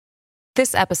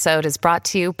This episode is brought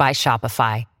to you by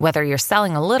Shopify. Whether you're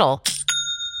selling a little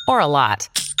or a lot,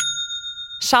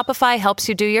 Shopify helps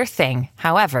you do your thing,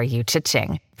 however you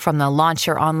cha-ching. From the launch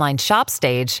your online shop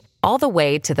stage, all the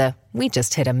way to the we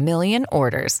just hit 1 million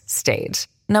orders stage.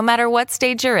 No matter what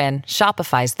stage you're in,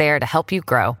 Shopify's there to help you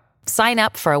grow. Sign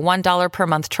up for a $1 per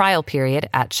month trial period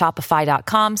at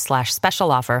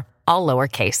shopify.com/special offer, all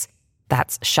lowercase.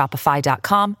 That's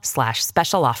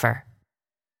shopify.com/special offer.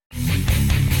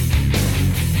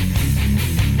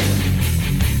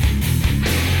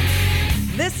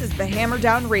 This is the Hammer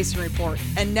Down Racing Report.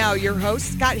 And now your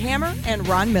hosts, Scott Hammer and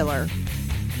Ron Miller.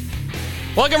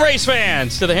 Welcome, race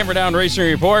fans, to the Hammer Down Racing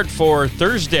Report for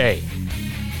Thursday,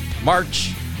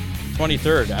 March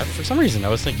 23rd. For some reason, I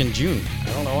was thinking June.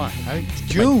 I don't know why.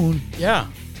 June? Yeah.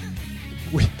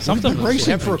 We've been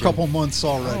racing for a couple months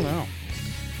already. I don't know.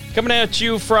 Coming at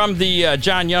you from the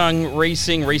John Young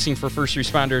Racing for First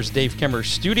Responders, Dave Kemmer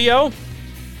studio.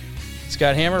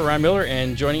 Scott Hammer, Ron Miller,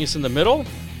 and joining us in the middle,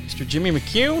 Mr. Jimmy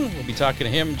McCune. We'll be talking to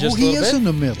him just a little bit. He is in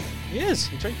the middle. He is.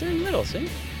 He's right there in the middle, see?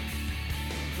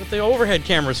 What the overhead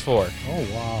camera's for. Oh,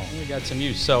 wow. We got some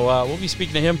use. So we'll be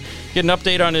speaking to him, get an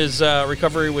update on his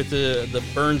recovery with the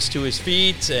burns to his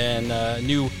feet and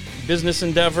new business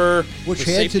endeavor. Which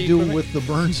had to do with the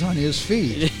burns on his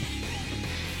feet.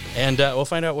 And we'll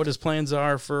find out what his plans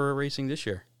are for racing this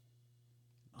year.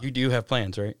 You do have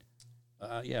plans, right?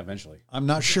 Yeah, eventually. I'm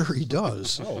not sure he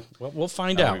does. Oh, well, we'll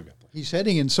find out. He's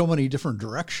heading in so many different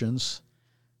directions.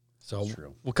 So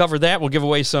we'll cover that. We'll give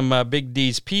away some Big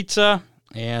D's Pizza.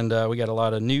 And we got a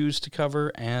lot of news to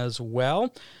cover as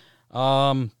well.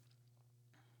 I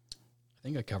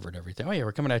think I covered everything. Oh, yeah,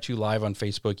 we're coming at you live on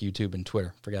Facebook, YouTube, and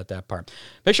Twitter. Forgot that part.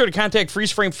 Make sure to contact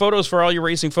Freeze Frame Photos for all your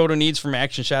racing photo needs, from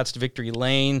action shots to victory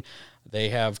lane. They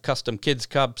have custom kids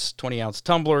cups, 20-ounce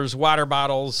tumblers, water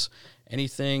bottles,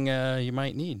 anything you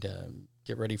might need.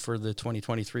 Get ready for the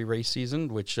 2023 race season,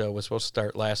 which was supposed to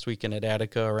start last weekend at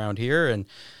Attica around here. And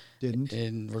didn't.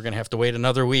 And we're going to have to wait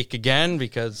another week again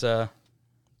because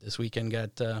this weekend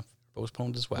got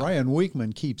postponed as well. Ryan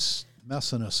Weekman keeps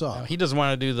messing us up. He doesn't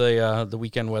want to do the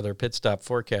weekend weather pit stop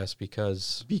forecast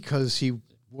because he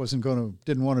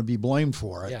didn't want to be blamed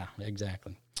for it. Yeah,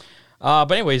 exactly.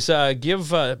 But anyways,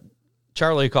 give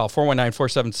Charlie a call,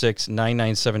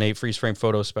 419-476-9978. Freeze frame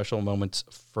photos, special moments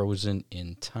frozen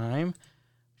in time.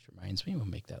 Which reminds me, we'll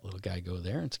make that little guy go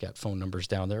there. It's got phone numbers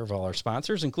down there of all our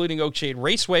sponsors, including Oakshade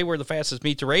Raceway, where the fastest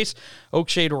meet to race.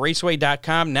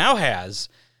 OakshadeRaceway.com now has.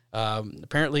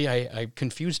 Apparently, I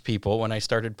confused people when I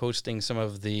started posting some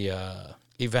of the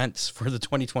events for the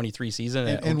 2023 season.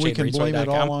 And we can blame it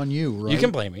all on you, right? You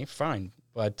can blame me, fine.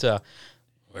 But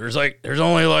there's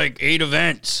only like 8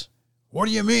 events. What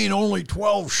do you mean, only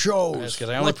 12 shows? Because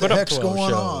I only put up 12 going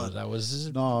shows. On? That was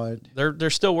no. They're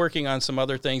still working on some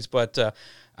other things, but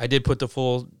I did put the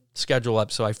full schedule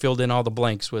up, so I filled in all the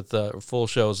blanks with full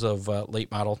shows of late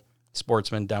model,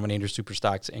 sportsman, dominators, super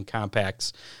stocks, and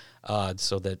compacts.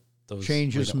 So that those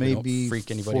changes may be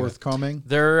forthcoming.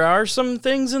 There are some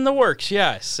things in the works,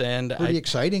 yes, and pretty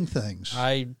exciting things.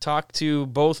 I talked to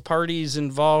both parties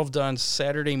involved on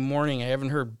Saturday morning. I haven't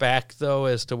heard back though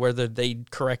as to whether they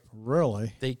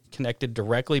connected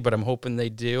directly, but I'm hoping they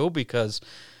do because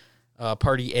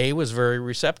Party A was very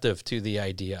receptive to the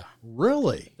idea.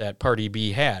 Really, that Party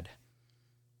B had.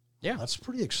 Yeah, that's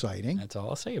pretty exciting. That's all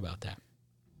I'll say about that.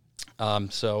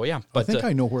 So yeah, but I think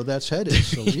I know where that's headed.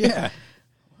 So yeah,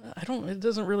 it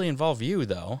doesn't really involve you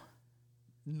though.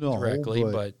 No, directly,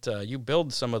 but you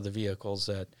build some of the vehicles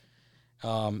that,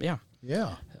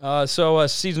 yeah. So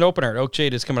season opener at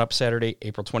Oakshade is coming up Saturday,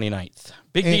 April 29th.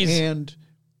 Big D's. And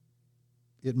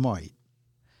it might.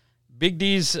 Big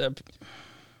D's.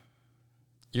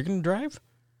 You're going to drive?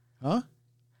 Huh?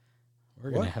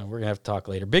 We're gonna have to talk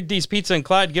later. Big D's Pizza in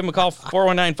Clyde. Give them a call,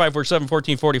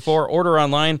 419-547-1444. Order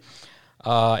online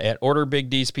at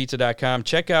orderbigdspizza.com.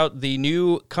 Check out the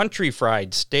new country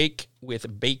fried steak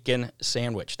with bacon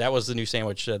sandwich. That was the new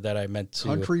sandwich that I meant to.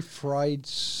 Country fried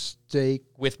steak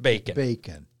with bacon.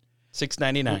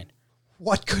 $6.99.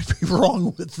 What could be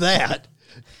wrong with that?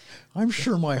 I'm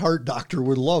sure my heart doctor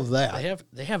would love that.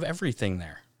 They have everything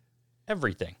there.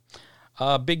 Everything.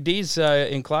 Big D's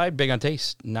in Clyde, big on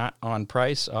taste, not on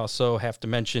price. Also have to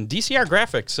mention DCR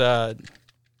Graphics.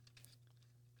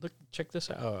 Look, check this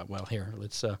out. Oh, well, here,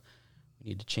 let's, we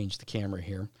need to change the camera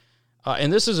here.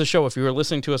 And this is a show, if you were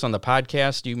listening to us on the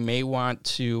podcast, you may want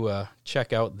to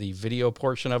check out the video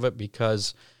portion of it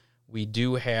because we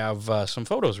do have some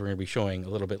photos we're going to be showing a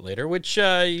little bit later, which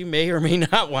you may or may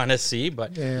not want to see.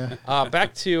 But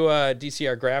back to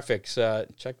DCR Graphics.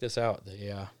 Check this out.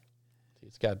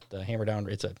 It's got the hammer down.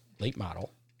 It's a late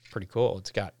model. Pretty cool.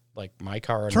 It's got like my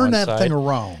car on Turn one that side. thing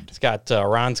around. It's got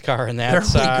Ron's car on that There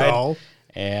side. we go.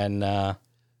 And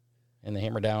the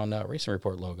Hammer Down Racing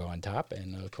Report logo on top.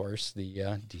 And, of course, the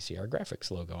DCR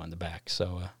Graphics logo on the back.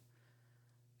 So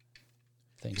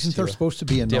thanks Isn't there supposed to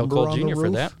be a Dale number Cole on Jr. the for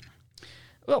roof? that.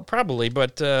 Well, probably,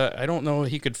 but I don't know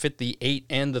he could fit the 8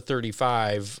 and the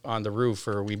 35 on the roof,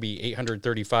 or we'd be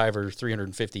 835 or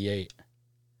 358.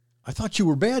 I thought you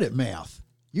were bad at math.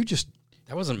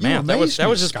 That wasn't You math. That was amazed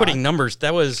me, just Scott. putting numbers.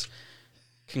 That was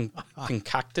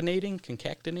concoctinating.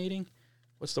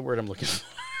 What's the word I'm looking for?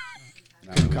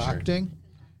 concocting.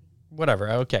 Whatever.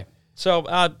 Okay. So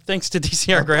thanks to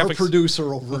DCR Our Graphics.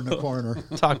 producer over in the corner.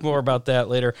 Talk more about that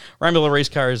later. Ryan Miller Race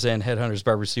Cars and Headhunters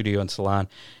Barber Studio and Salon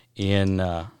in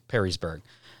Perrysburg.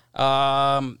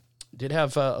 Did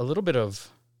have a little bit of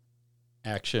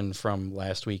action from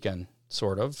last weekend,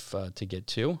 sort of, to get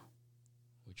to,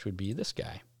 which would be this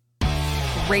guy.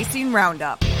 Racing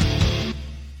Roundup.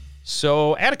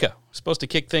 So Attica was supposed to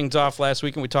kick things off last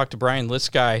week, and we talked to Brian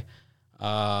Lisky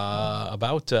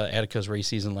about Attica's race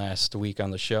season last week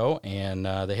on the show, and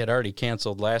they had already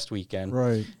canceled last weekend.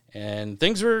 Right. And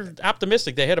things were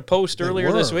optimistic. They had a post They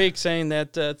earlier this were. week saying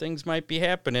that things might be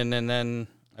happening, and then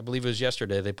I believe it was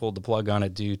yesterday they pulled the plug on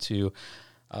it due to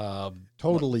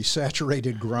Totally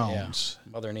saturated grounds.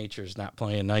 Mother Nature's not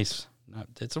playing nice.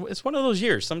 It's one of those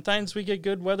years. Sometimes we get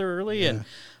good weather early, and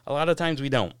a lot of times we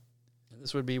don't.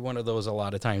 This would be one of those a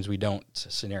lot of times we don't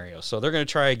scenarios. So they're going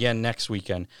to try again next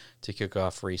weekend to kick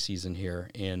off race season here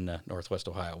in Northwest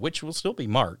Ohio, which will still be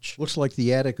March. Looks like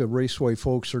the Attica Raceway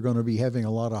folks are going to be having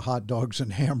a lot of hot dogs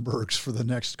and hamburgers for the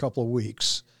next couple of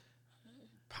weeks.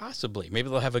 Possibly. Maybe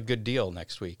they'll have a good deal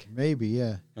next week. Maybe,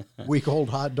 yeah. Week-old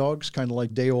hot dogs, kind of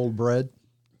like day-old bread.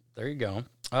 There you go.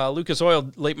 Lucas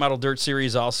Oil Late Model Dirt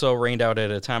Series also rained out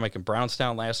at Atomic in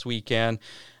Brownstown last weekend,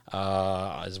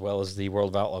 as well as the World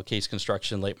of Outlaw Case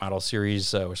Construction Late Model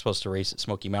Series. We're supposed to race at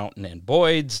Smoky Mountain and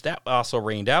Boyd's. That also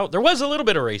rained out. There was a little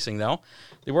bit of racing, though.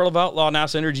 The World of Outlaw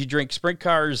NASA Energy Drink Sprint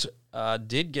Cars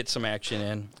did get some action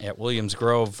in at Williams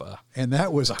Grove. And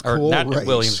that was a Or cool not race. at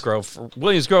Williams Grove.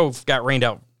 Williams Grove got rained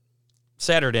out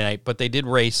Saturday night, but they did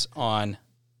race on...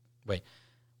 Wait.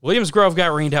 Williams Grove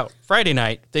got rained out Friday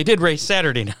night. They did race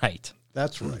Saturday night.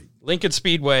 That's right. Lincoln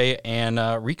Speedway and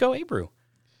Rico Abreu.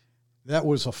 That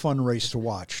was a fun race to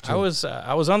watch, too. I was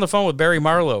on the phone with Barry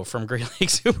Marlowe from Great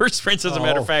Lakes Super Sprints. As a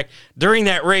matter of fact, during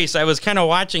that race, I was kind of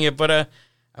watching it, but I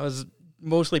was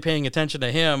mostly paying attention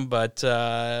to him. But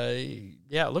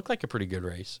yeah, it looked like a pretty good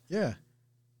race. Yeah.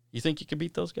 You think you could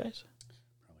beat those guys?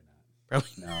 Probably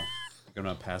Probably. not. No. I'm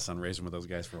going to pass on racing with those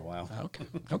guys for a while.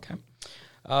 Okay.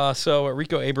 So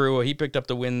Rico Abreu, he picked up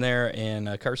the win there,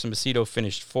 and Carson Macedo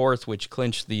finished fourth, which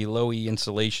clinched the Low E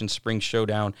Insulation Spring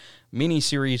Showdown Mini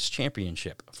Series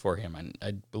Championship for him. And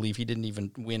I believe he didn't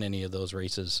even win any of those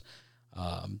races,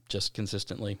 just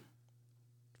consistently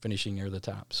finishing near the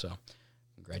top. So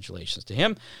congratulations to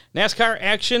him. NASCAR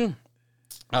action.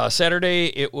 Saturday,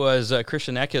 it was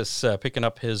Christian Eckes picking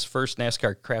up his first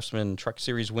NASCAR Craftsman Truck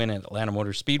Series win at Atlanta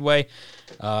Motor Speedway.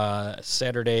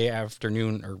 Saturday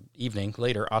afternoon or evening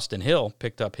later, Austin Hill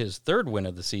picked up his third win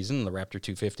of the season, the Raptor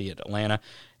 250 at Atlanta.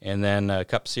 And then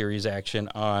Cup Series action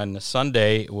on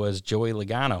Sunday was Joey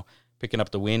Logano picking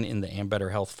up the win in the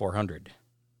Ambetter Health 400.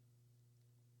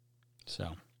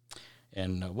 So,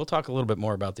 and we'll talk a little bit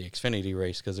more about the Xfinity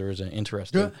race because there was an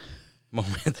interesting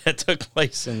moment that took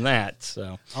place in that.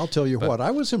 So I'll tell you what,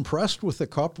 I was impressed with the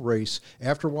Cup race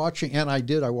after watching, and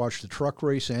I watched the truck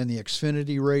race and the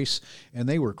Xfinity race, and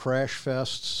they were crash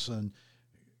fests, and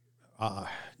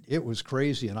it was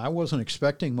crazy, and I wasn't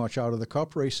expecting much out of the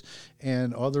Cup race,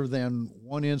 and other than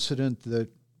one incident that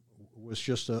was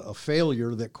just a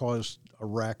failure that caused a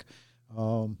wreck,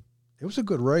 it was a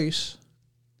good race.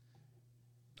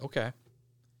 Okay.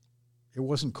 It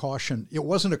wasn't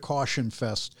a caution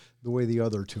fest the way the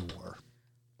other two were.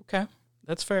 Okay.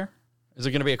 That's fair. Is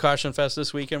it going to be a caution fest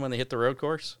this weekend when they hit the road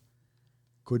course?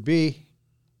 Could be.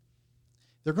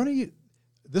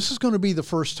 This is going to be the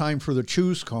first time for the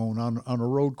choose cone on a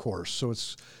road course, so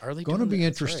it's going to be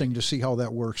interesting to see how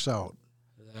that works out.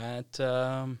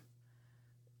 That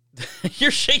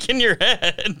you're shaking your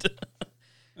head.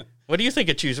 What do you think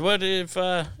of choose? What if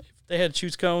they had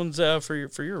choose cones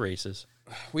for your races?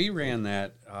 We ran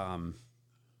that,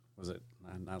 was it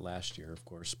not last year, of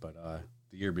course, but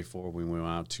the year before we went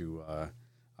out to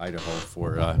Idaho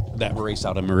for that race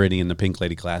out of Meridian, the Pink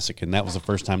Lady Classic, and that was the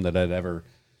first time that I'd ever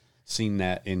seen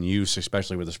that in use,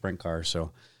 especially with a sprint car.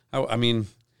 So, I mean,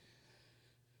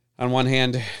 on one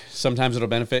hand, sometimes it'll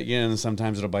benefit you and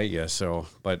sometimes it'll bite you. So,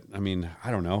 but I mean,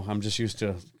 I don't know. I'm just used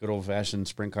to good old fashioned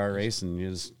sprint car race, and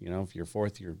if you're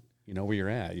fourth, you're you know where you're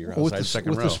at. You're with outside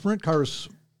second row. With the sprint cars,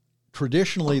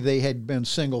 traditionally they had been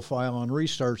single file on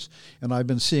restarts, and I've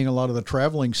been seeing a lot of the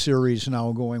traveling series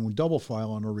now going with double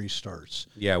file on the restarts.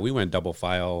 Yeah, we went double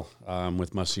file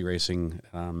with Must See Racing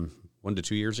 1 to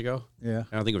 2 years ago. Yeah.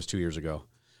 I don't think it was 2 years ago.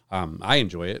 I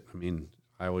enjoy it. I mean,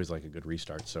 I always like a good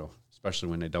restart, so especially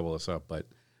when they double us up, but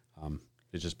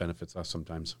it just benefits us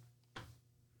sometimes.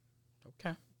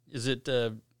 Okay. Is it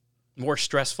more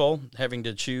stressful having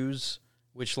to choose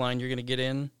which line you're going to get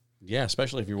in? Yeah,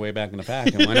 especially if you're way back in the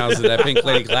pack. And when I was at that Pink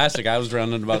Lady Classic, I was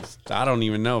running about, I don't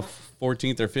even know,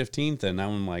 14th or 15th, and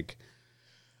I'm like,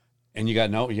 and you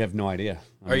have no idea.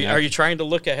 Are you trying to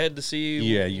look ahead to see?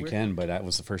 Yeah, you can, but that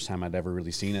was the first time I'd ever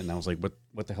really seen it, and I was like,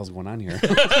 what the hell's going on here?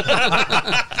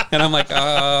 And I'm like,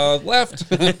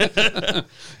 left. Yeah,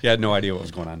 I had no idea what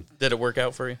was going on. Did it work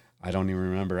out for you? I don't even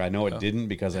remember. I know it didn't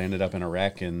because I ended up in a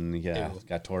wreck and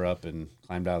got tore up and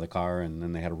climbed out of the car, and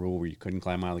then they had a rule where you couldn't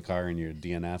climb out of the car and you're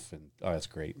DNF, and that's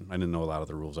great. I didn't know a lot of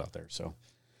the rules out there, so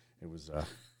it was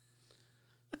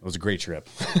a great trip.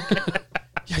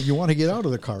 Yeah, you want to get out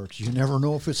of the car because you never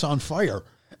know if it's on fire.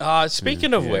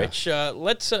 Speaking of which,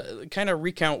 let's kind of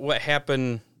recount what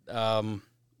happened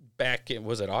back in,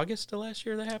 was it August of last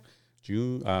year that happened?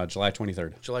 July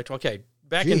 23rd. July 12th. Okay,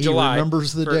 back Gee, in July. He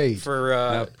remembers the date.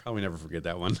 I'll probably never forget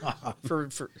that one.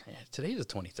 Today's the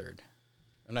 23rd.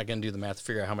 I'm not going to do the math to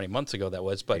figure out how many months ago that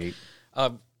was, but 8.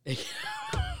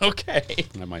 Okay.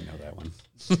 I might know that one.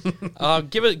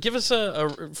 Give us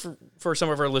for some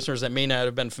of our listeners that may not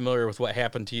have been familiar with what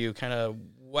happened to you, kind of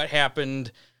what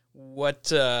happened, what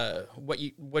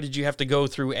did you have to go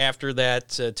through after that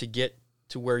to get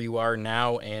to where you are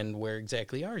now, and where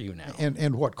exactly are you now?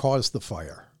 And what caused the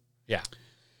fire? Yeah.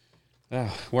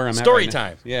 Where I'm Story at right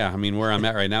time. Now, yeah, I mean, where I'm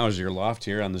at right now is your loft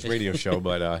here on this radio show,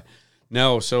 but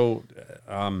no. So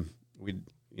we,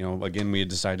 again, we had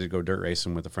decided to go dirt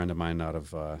racing with a friend of mine out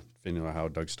of Ohio,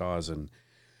 Doug Staws, and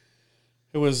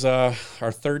it was our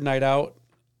third night out,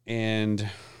 and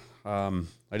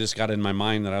I just got in my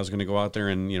mind that I was going to go out there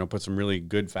and put some really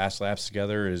good fast laps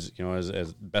together as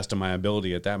best of my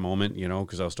ability at that moment,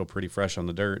 because I was still pretty fresh on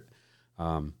the dirt.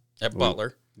 At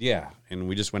Butler. Yeah, and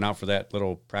we just went out for that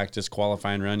little practice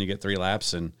qualifying run. You get 3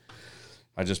 laps, and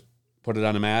I just put it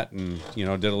on the mat and,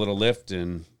 did a little lift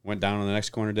and went down on the next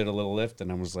corner, did a little lift, and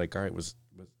I was like, all right,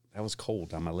 that was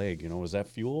cold on my leg. Was that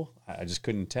fuel? I just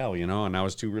couldn't tell, and I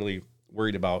was too really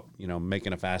worried about,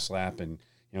 making a fast lap and,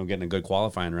 getting a good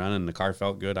qualifying run, and the car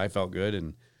felt good. I felt good,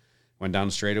 and went down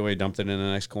the straightaway, dumped it in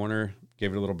the next corner,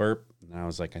 gave it a little burp, and I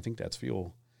was like, I think that's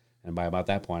fuel. And by about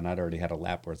that point, I'd already had a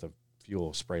lap worth of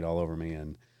fuel sprayed all over me,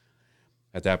 and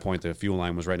at that point, the fuel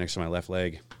line was right next to my left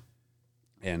leg.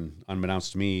 And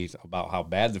unbeknownst to me about how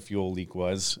bad the fuel leak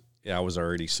was, I was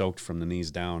already soaked from the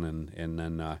knees down. And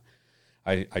then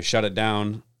I shut it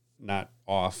down, not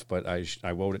off, but I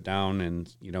woed it down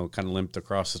and, kind of limped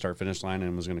across the start-finish line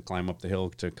and was going to climb up the hill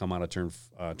to come out of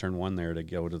turn 1 there to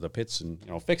go to the pits and,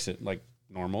 fix it like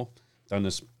normal. Done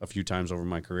this a few times over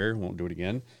my career. Won't do it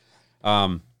again.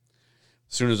 As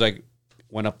soon as I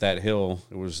went up that hill,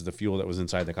 it was the fuel that was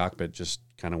inside the cockpit just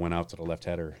kind of went out to the left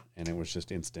header, and it was just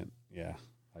instant. Yeah,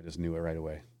 I just knew it right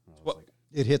away.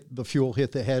 The fuel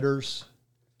hit the headers?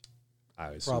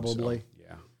 I assume probably. So.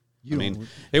 Yeah.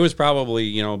 It was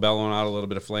probably, bellowing out a little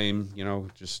bit of flame,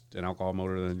 just an alcohol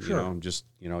motor, then, sure.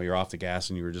 You're off the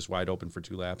gas and you were just wide open for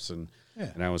 2 laps, and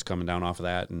I was coming down off of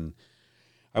that, and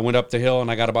I went up the hill,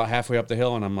 and I got about halfway up the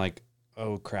hill, and I'm like,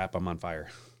 oh, crap, I'm on fire.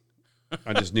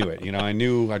 I just knew it.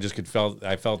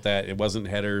 I felt that it wasn't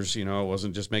headers, it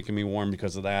wasn't just making me warm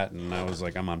because of that. And I was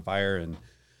like, I'm on fire. And,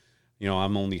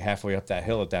 I'm only halfway up that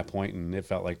hill at that point, and it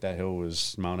felt like that hill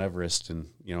was Mount Everest. And,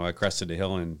 I crested the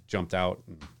hill and jumped out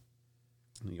and,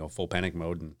 full panic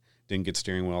mode, and didn't get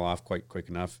steering wheel off quite quick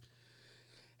enough.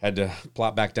 Had to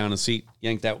plop back down the seat,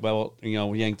 yanked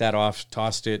that off,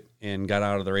 tossed it, and got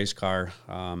out of the race car.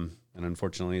 And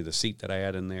unfortunately, the seat that I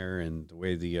had in there and the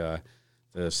way the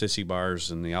sissy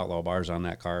bars and the outlaw bars on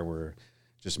that car were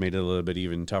just made it a little bit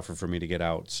even tougher for me to get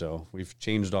out. So we've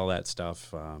changed all that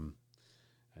stuff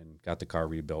and got the car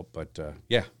rebuilt. But,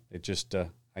 it just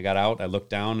I got out, I looked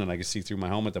down, and I could see through my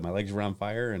helmet that my legs were on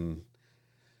fire and,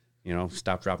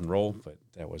 stop, drop, and roll. But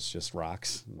that was just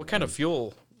rocks. What kind of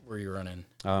fuel were you running?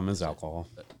 It was alcohol.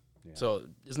 Yeah. So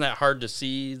isn't that hard to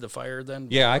see the fire then?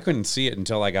 Yeah, I couldn't see it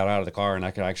until I got out of the car, and I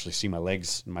could actually see my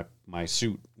legs. My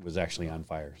suit was actually on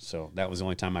fire. So that was the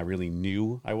only time I really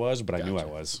knew I was, but I knew I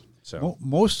was. So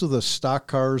most of the stock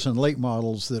cars and late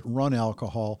models that run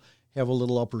alcohol have a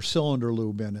little upper cylinder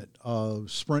lube in it.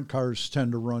 Sprint cars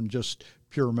tend to run just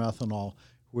pure methanol,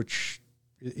 which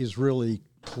is really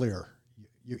clear.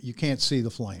 You can't see the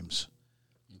flames.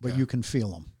 but you can feel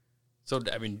them. So,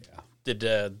 I mean, did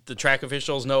the track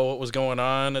officials know what was going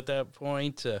on at that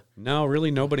point? No,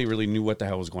 really, nobody really knew what the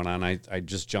hell was going on. I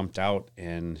just jumped out,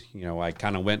 and, I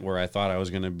kind of went where I thought I was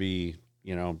going to be,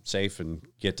 safe and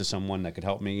get to someone that could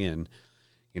help me. And,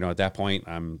 at that point,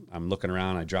 I'm looking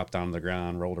around. I dropped down to the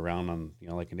ground, rolled around on,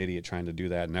 like an idiot trying to do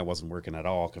that, and that wasn't working at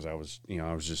all because I was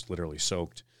just literally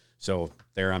soaked. So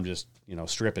there I'm just,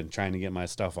 stripping, trying to get my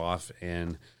stuff off,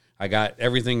 and I got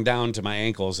everything down to my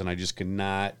ankles, and I just could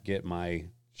not get my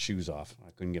shoes off. I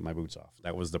couldn't get my boots off.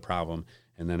 That was the problem.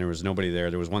 And then there was nobody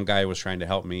there. There was one guy who was trying to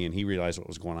help me, and he realized what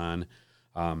was going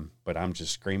on. But I'm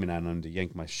just screaming at him to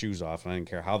yank my shoes off. And I didn't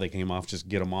care how they came off, just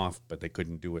get them off, but they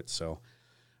couldn't do it. So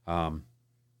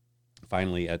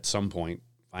finally, at some point,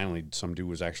 some dude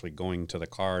was actually going to the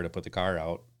car to put the car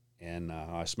out, and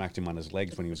I smacked him on his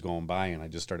legs when he was going by, and I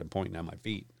just started pointing at my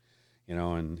feet,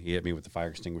 and he hit me with the fire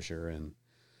extinguisher, and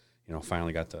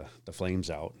finally got the flames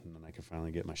out, and then I could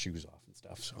finally get my shoes off and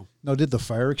stuff. So now, did the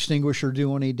fire extinguisher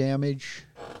do any damage?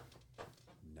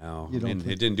 No, it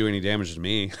didn't do any damage to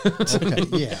me. Okay,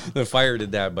 yeah. The fire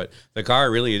did that, but the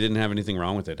car really, it didn't have anything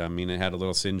wrong with it. I mean, it had a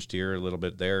little singed here, a little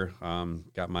bit there.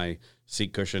 Got my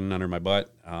seat cushion under my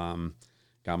butt.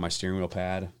 Got my steering wheel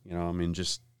pad.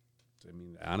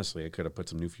 Honestly, I could have put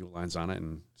some new fuel lines on it,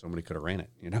 and somebody could have ran it.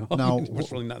 Now,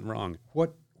 there's really nothing wrong.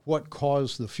 What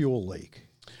caused the fuel leak?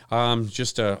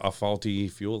 Just a faulty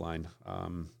fuel line.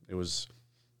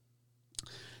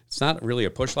 It's not really a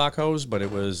push lock hose, but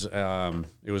it was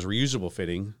reusable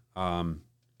fitting.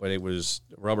 But it was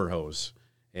rubber hose,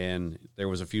 and there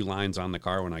was a few lines on the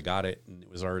car when I got it, and it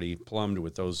was already plumbed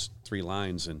with those 3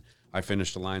 lines. And I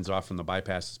finished the lines off from the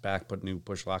bypasses back, put new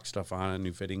push lock stuff on it,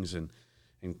 new fittings, and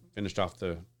finished off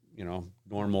the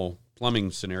normal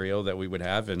plumbing scenario that we would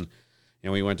have. And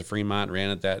we went to Fremont,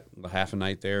 ran it that half a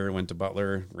night there, went to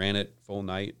Butler, ran it full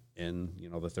night, and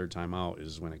the third time out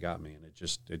is when it got me, and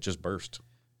it just burst.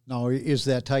 Now, is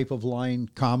that type of line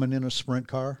common in a sprint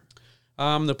car?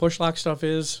 The push lock stuff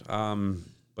is,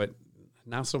 but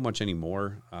not so much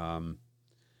anymore.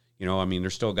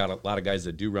 There's still got a lot of guys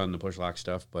that do run the push lock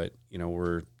stuff, but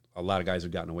a lot of guys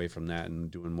have gotten away from that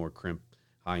and doing more crimp,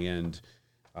 high end,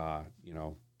 Kevlar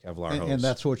hose. And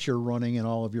that's what you're running in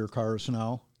all of your cars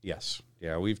now? Yes.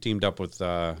 Yeah, we've teamed up with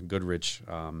Goodrich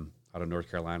out of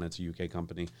North Carolina. It's a UK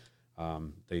company.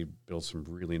 They build some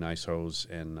really nice hose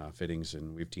and fittings,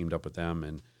 and we've teamed up with them.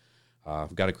 And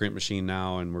I've got a crimp machine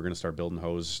now, and we're going to start building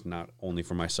hose, not only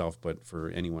for myself, but for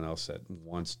anyone else that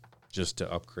wants just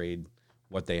to upgrade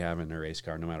what they have in their race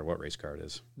car, no matter what race car it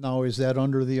is. Now, is that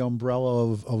under the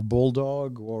umbrella of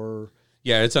Bulldog or?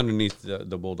 Yeah, it's underneath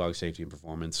the Bulldog Safety and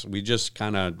Performance. We just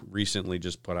kind of recently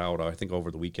just put out, I think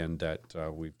over the weekend, that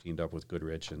we've teamed up with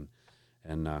Goodrich, and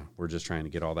we're just trying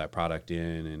to get all that product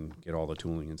in and get all the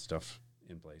tooling and stuff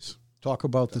in place. Talk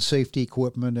about the safety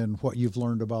equipment and what you've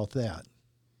learned about that.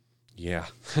 Yeah,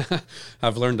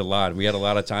 I've learned a lot. We had a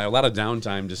lot of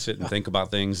downtime to sit and think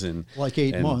about things, and like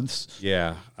 8 months.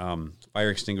 Yeah, fire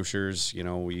extinguishers.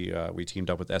 We teamed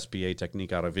up with SPA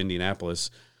Technique out of Indianapolis,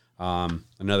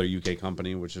 another UK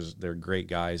company, they're great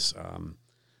guys.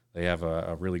 They have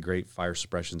a really great fire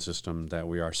suppression system that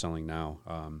we are selling now,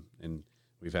 and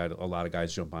we've had a lot of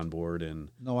guys jump on board. And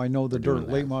no, I know the dirt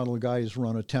late model guys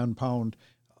run a 10-pound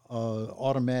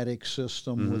automatic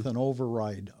system with an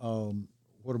override.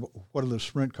 What do the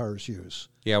sprint cars use?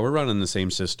 Yeah, we're running the same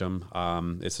system.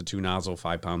 It's a 2-nozzle,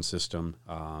 5-pound system,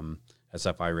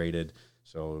 SFI rated.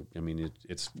 So,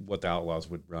 it's what the Outlaws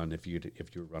would run if you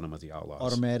run them with the Outlaws.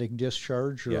 Automatic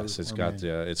discharge? Yes, it's got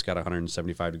a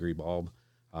 175-degree bulb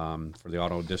for the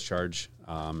auto discharge,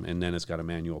 and then it's got a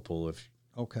manual pull if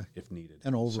needed.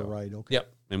 An override, okay.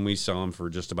 Yep, and we sell them for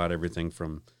just about everything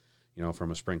from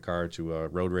a sprint car to a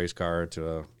road race car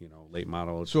to a late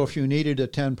model. So if you needed a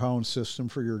 10-pound system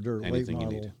for your dirt late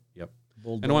model, you need. Yep.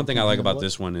 And one thing I like about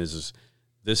this one is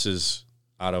this is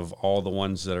out of all the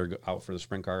ones that are out for the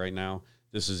sprint car right now,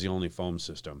 this is the only foam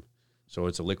system. So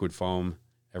it's a liquid foam.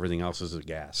 Everything else is a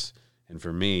gas. And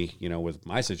for me, with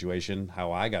my situation,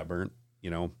 how I got burnt,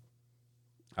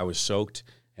 I was soaked,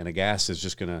 and a gas is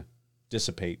just going to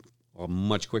dissipate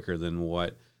much quicker than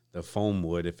what the foam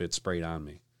would if it sprayed on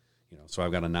me. So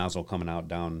I've got a nozzle coming out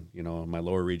down, my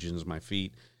lower regions, my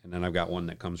feet, and then I've got one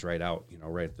that comes right out,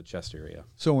 right at the chest area.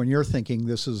 So when you're thinking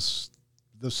this is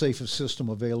the safest system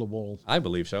available? I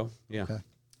believe so, yeah. Okay.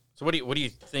 So what do you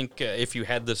think if you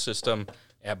had the system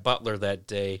at Butler that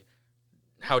day,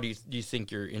 how do you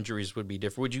think your injuries would be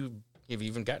different? Would you have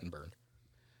even gotten burned?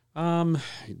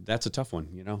 That's a tough one,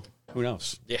 Who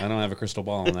knows? Yeah. I don't have a crystal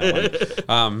ball on that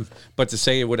one. But to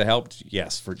say it would have helped,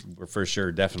 yes, for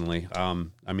sure, definitely.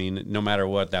 I mean, no matter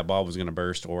what, that ball was going to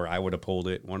burst, or I would have pulled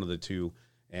it, one of the two,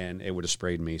 and it would have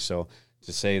sprayed me. So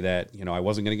to say that, I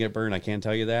wasn't going to get burned, I can't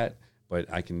tell you that,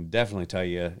 but I can definitely tell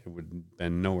you it would have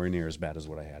been nowhere near as bad as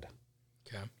what I had.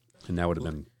 Okay. And that would have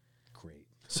been great.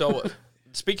 So,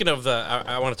 speaking of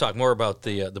I want to talk more about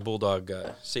the Bulldog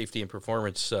safety and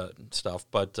performance stuff,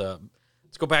 but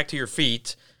let's go back to your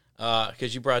feet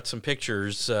because you brought some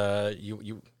pictures.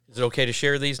 Is it okay to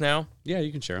share these now? Yeah,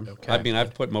 you can share them. Okay. I mean,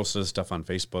 I've put most of the stuff on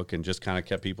Facebook and just kind of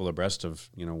kept people abreast of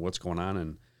what's going on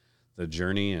and the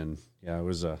journey. And yeah, it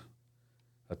was a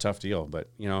tough deal, but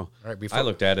right, I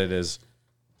looked at it as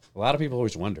a lot of people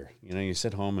always wonder. You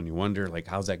sit home and you wonder, like,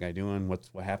 how's that guy doing? What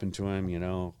happened to him?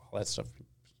 All that stuff.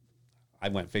 I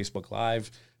went Facebook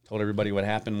Live, told everybody what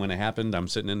happened when it happened. I'm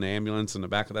sitting in the ambulance in the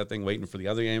back of that thing waiting for the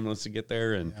other ambulance to get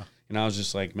there. And, I was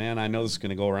just like, man, I know this is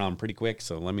going to go around pretty quick.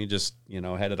 So let me just,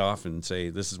 head it off and say,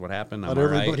 this is what happened. Let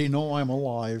everybody know I'm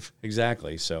alive.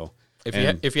 Exactly. So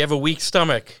if you have a weak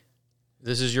stomach,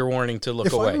 this is your warning to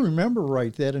look away. If I remember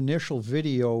right, that initial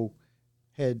video,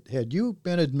 had you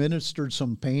been administered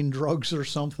some pain drugs or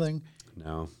something?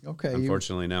 No. Okay.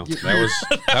 Unfortunately, no.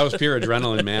 That was pure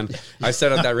adrenaline, man. I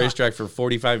sat at that racetrack for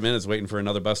 45 minutes waiting for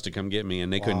another bus to come get me,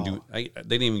 and they couldn't do. They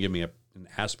didn't even give me an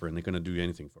aspirin. They couldn't do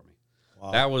anything for me.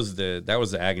 Wow. That was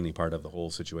the agony part of the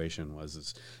whole situation.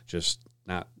 Was just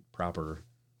not proper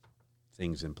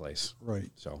things in place. Right.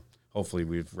 So hopefully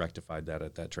we've rectified that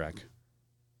at that track.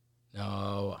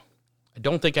 No, I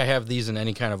don't think I have these in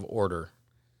any kind of order.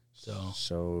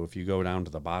 So if you go down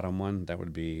to the bottom one, that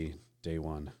would be day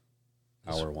one.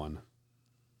 Hour one.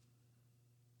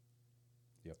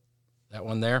 Yep. That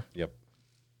one there? Yep.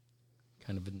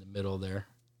 Kind of in the middle there.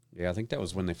 Yeah, I think that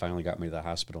was when they finally got me to the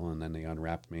hospital, and then they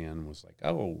unwrapped me and was like,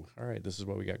 oh, all right, this is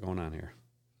what we got going on here.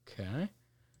 Okay.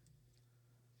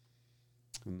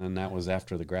 And then that was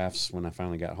after the grafts when I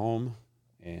finally got home,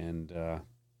 and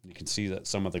you can see that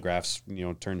some of the grafts,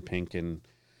 turned pink, and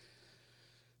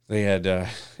they had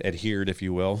adhered, if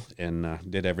you will, and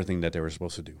did everything that they were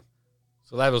supposed to do.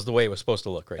 So that was the way it was supposed to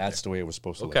look, right? That's the way it was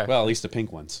supposed to Okay. look. Well, at least the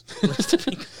pink ones.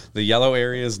 The yellow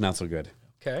area is not so good.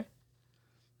 Okay.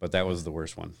 But that was the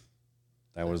worst one.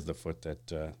 That was the foot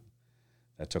that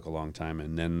took a long time.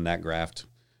 And then that graft,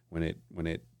 when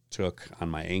it took on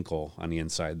my ankle on the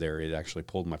inside there, it actually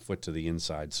pulled my foot to the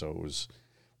inside. So it was,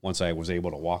 once I was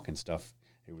able to walk and stuff,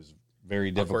 it was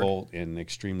very difficult and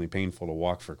extremely painful to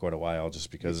walk for quite a while, just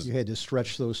because you had to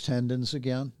stretch those tendons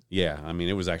again. Yeah, I mean,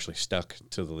 it was actually stuck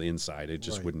to the inside. It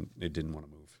just wouldn't. It didn't want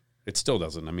to move. It still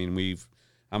doesn't. I mean,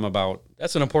 I'm about.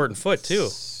 That's an important foot too.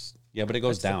 Yeah, but it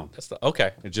goes down.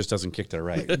 Okay. It just doesn't kick to the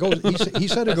right. It goes, he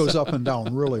said it goes up and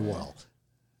down really well.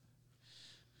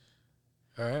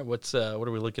 All right. What are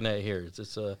we looking at here? Is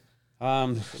this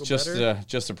just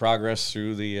the progress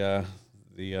through the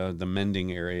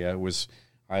mending area. It was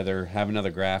either have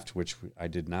another graft, which I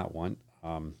did not want,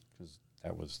 because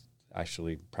that was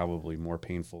actually probably more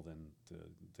painful than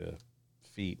the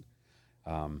feet.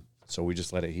 So we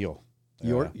just let it heal.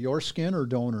 Your skin or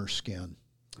donor skin?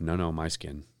 No, my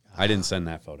skin. I didn't send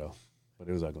that photo, but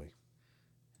it was ugly.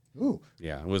 Ooh.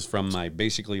 Yeah, it was from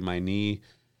basically my knee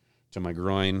to my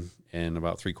groin and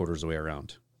about 3/4 of the way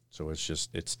around. So it's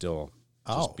still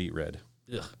just beet red.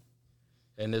 Ugh.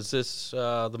 And is this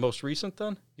the most recent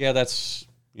then? Yeah, that's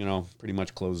pretty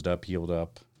much closed up, healed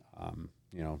up.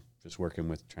 Just working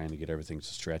with trying to get everything to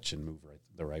stretch and move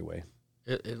the right way.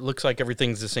 It looks like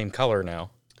everything's the same color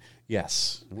now.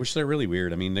 Yes, which they're really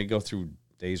weird. I mean, they go through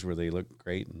days where they look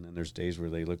great, and then there's days where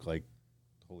they look like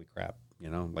holy crap.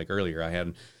 Like earlier, I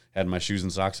had my shoes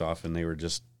and socks off, and they were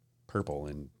just purple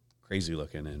and crazy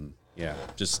looking. And yeah,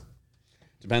 just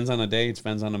depends on the day, it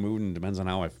depends on the mood, and depends on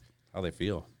how they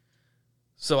feel.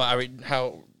 So I mean,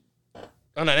 how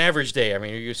on an average day? I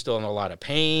mean, are you still in a lot of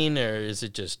pain, or is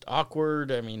it just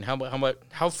awkward? I mean, how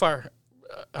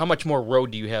much more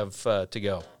road do you have to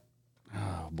go?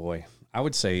 Oh boy, I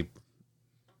would say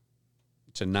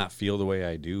to not feel the way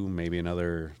I do, maybe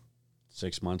another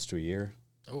 6 months to a year.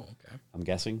 Oh, okay. I'm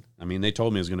guessing. I mean, they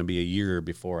told me it was going to be a year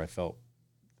before I felt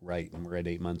right, and we're at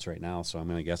 8 months right now, so I'm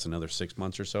going to guess another 6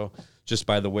 months or so, just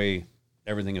by the way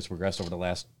everything has progressed over the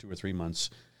last 2 or 3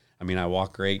 months. I mean, I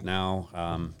walk great now.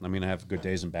 I mean, I have good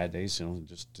days and bad days,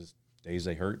 just days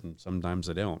they hurt, and sometimes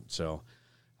they don't. So,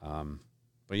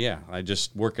 but yeah, I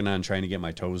just working on trying to get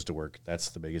my toes to work. That's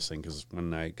the biggest thing, because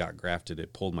when I got grafted,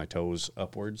 it pulled my toes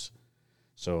upwards,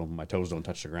 so my toes don't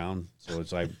touch the ground. So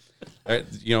it's like,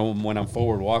 when I'm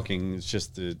forward walking, it's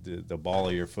just the ball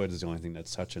of your foot is the only thing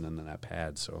that's touching, and then that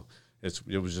pad. So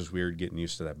it was just weird getting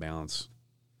used to that balance.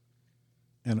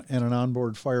 And an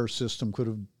onboard fire system could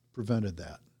have prevented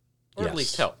that. Or at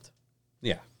least helped.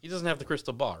 Yeah. He doesn't have the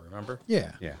crystal ball, remember?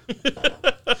 Yeah. Yeah.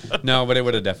 No, but it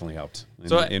would have definitely helped. And,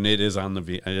 So and it is on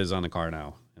the car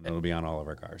now, and it'll be on all of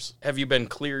our cars. Have you been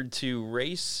cleared to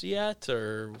race yet,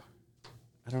 or?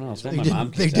 I don't know. It's what They my didn't,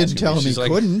 mom they keeps didn't asking tell me. him he She's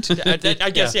like, couldn't. I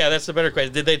guess, yeah, that's the better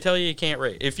question. Did they tell you can't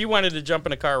race? If you wanted to jump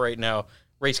in a car right now,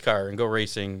 race car, and go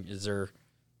racing, is there?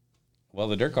 Well,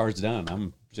 the dirt car's done.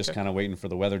 I'm just kind of waiting for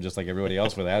the weather, just like everybody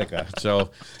else with Attica.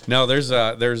 So, no, there's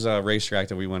a racetrack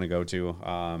that we want to go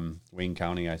to, Wayne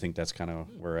County. I think that's kind of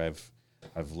where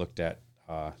I've looked at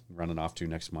running off to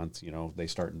next month. You know, they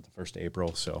start in the 1st of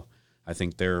April, so I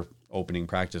think their opening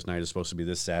practice night is supposed to be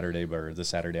this Saturday, or this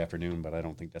Saturday afternoon, but I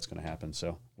don't think that's going to happen.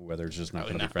 So, weather's just not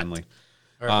going to be friendly.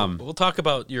 All right, we'll talk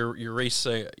about your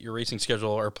racing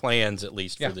schedule or plans at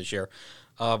least for this year.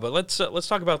 But let's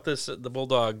talk about this the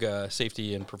Bulldog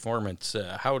safety and performance.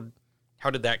 How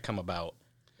did that come about,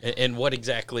 and what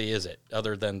exactly is it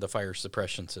other than the fire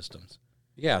suppression systems?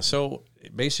 Yeah, so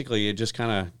basically it just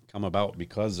kind of come about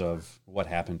because of what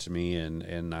happened to me,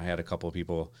 and I had a couple of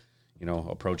people, you know,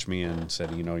 approach me and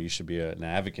said, you know, you should be an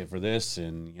advocate for this,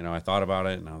 and you know, I thought about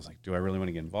it, and I was like, do I really want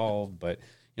to get involved? But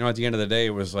you know, at the end of the day,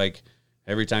 it was like,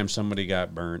 every time somebody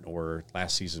got burnt, or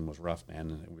last season was rough,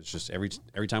 man. It was just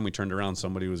every time we turned around,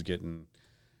 somebody was getting,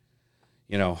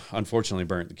 you know, unfortunately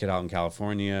burnt. The kid out in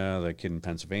California, the kid in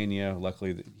Pennsylvania.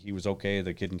 Luckily, he was okay.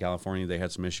 The kid in California, they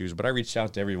had some issues. But I reached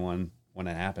out to everyone when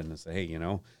it happened and said, hey, you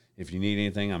know, if you need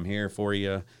anything, I'm here for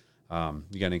you.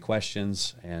 You got any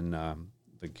questions? And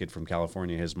the kid from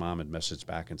California, his mom had messaged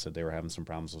back and said they were having some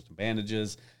problems with some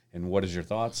bandages. And what is your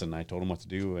thoughts? And I told them what to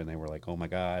do. And they were like, oh, my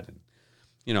God. And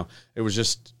you know, it was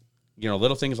just, you know,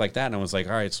 little things like that. And I was like,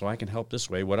 all right, so I can help this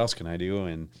way. What else can I do?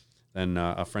 And then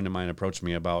a friend of mine approached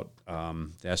me about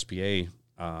the SPA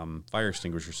fire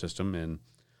extinguisher system, and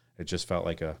it just felt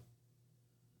like a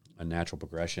natural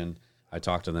progression. I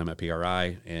talked to them at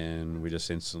PRI, and we just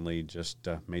instantly just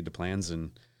made the plans, and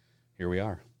here we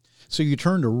are. So you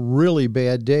turned a really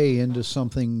bad day into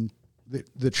something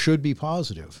that should be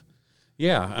positive.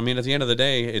 Yeah, I mean, at the end of the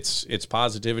day, it's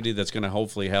positivity that's going to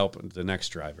hopefully help the next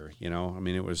driver. You know, I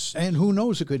mean, it was, and who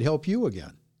knows, it could help you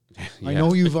again. Yeah. I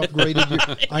know you've upgraded.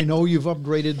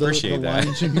 The that.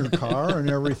 lines in your car and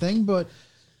everything, but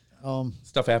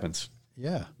stuff happens.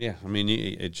 Yeah, Yeah, I mean,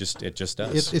 it just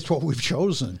does. It's what we've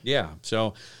chosen. Yeah,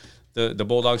 so the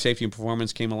Bulldog Safety and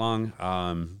Performance came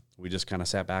along. We just kind of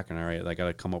sat back and, all right, I got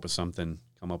to come up with something,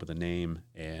 come up with a name,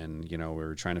 and you know, we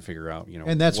were trying to figure out, you know,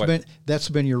 and that's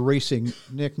been your racing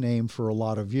nickname for a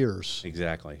lot of years.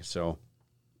 Exactly. So,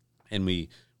 and we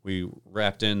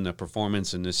wrapped in the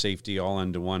performance and the safety all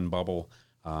into one bubble.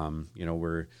 You know,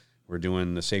 we're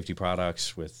doing the safety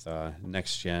products with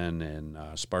Next Gen and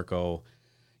Sparco.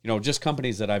 You know, just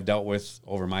companies that I've dealt with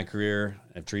over my career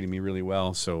have treated me really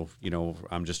well. So, you know,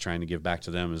 I'm just trying to give back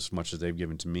to them as much as they've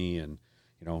given to me. And,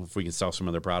 you know, if we can sell some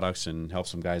of their products and help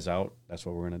some guys out, that's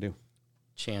what we're going to do.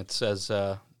 Chance says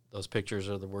those pictures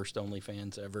are the worst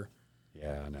OnlyFans ever.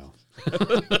 Yeah, I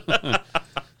know.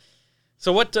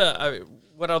 So what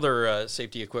other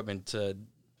safety equipment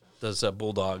does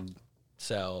Bulldog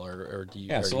sell, or do you?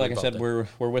 Yeah, so like I said, we're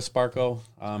with Sparco.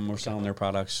 We're selling their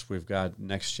products. We've got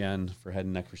Next Gen for head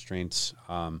and neck restraints,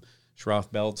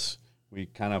 Schroff belts. We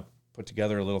kind of put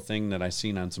together a little thing that I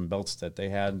seen on some belts that they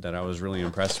had that I was really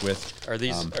impressed with. Are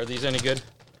these any good?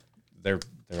 They're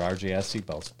RJS seat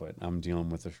belts, but I'm dealing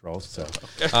with the Schroff. So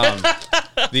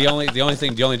the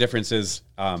only difference is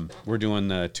we're doing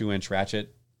the 2-inch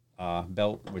ratchet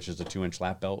belt, which is a 2-inch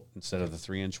lap belt instead of the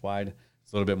 3-inch wide.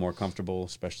 It's a little bit more comfortable,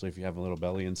 especially if you have a little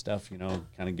belly and stuff, you know,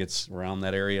 kind of gets around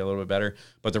that area a little bit better.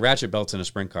 But the ratchet belts in a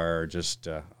sprint car are just,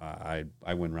 I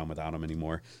wouldn't run without them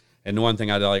anymore. And the one thing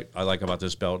I like about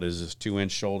this belt is this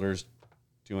 2-inch shoulders,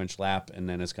 2-inch lap, and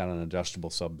then it's got an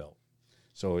adjustable sub belt.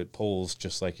 So it pulls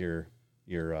just like your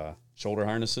shoulder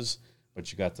harnesses,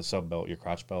 but you got the sub belt, your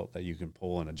crotch belt that you can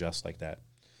pull and adjust like that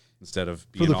instead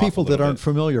of being for the off people a little that aren't bit.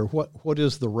 familiar. What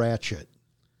is the ratchet?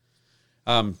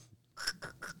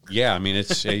 Yeah, I mean,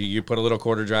 it's you put a little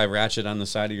quarter drive ratchet on the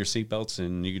side of your seatbelts,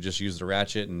 and you can just use the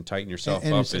ratchet and tighten yourself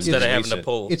And up it's- Instead of having release to it.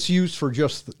 pull. It's used for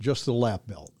just the lap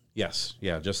belt. Yes,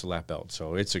 yeah, just the lap belt.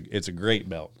 So it's a great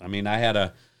belt. I mean, I had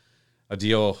a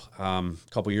deal a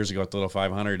couple years ago at the Little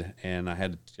 500, and I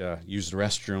had used the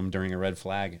restroom during a red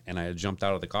flag, and I had jumped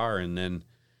out of the car, and then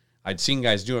I'd seen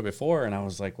guys do it before, and I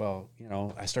was like, well, you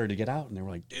know, I started to get out, and they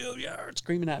were like, dude, yeah, it's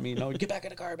screaming at me, you know, get back in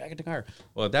the car.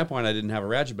 Well, at that point, I didn't have a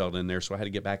ratchet belt in there, so I had to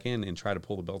get back in and try to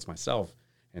pull the belts myself.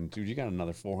 And dude, you got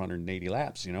another 480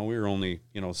 laps. You know, we were only,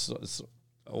 you know,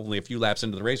 only a few laps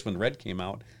into the race when the red came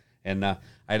out, and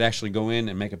I'd actually go in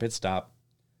and make a pit stop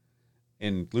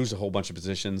and lose a whole bunch of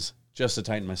positions just to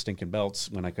tighten my stinking belts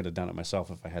when I could have done it myself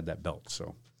if I had that belt.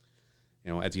 So,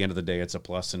 at the end of the day, it's a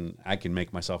plus, and I can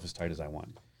make myself as tight as I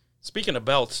want. Speaking of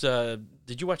belts,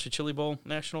 did you watch the Chili Bowl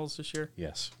Nationals this year?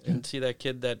 Yes. And see that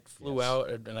kid that flew out,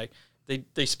 and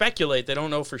they speculate, they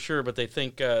don't know for sure, but they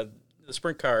think the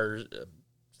sprint cars,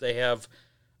 they have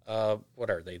what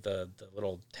are they? The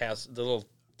little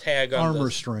tag on armor the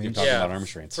restraints. You're talking about arm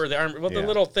restraints. for the arm. Well, the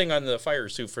little thing on the fire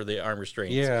suit for the arm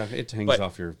restraints. Yeah, it hangs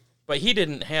off your. But he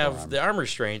didn't have the arm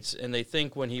restraints, and they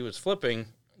think when he was flipping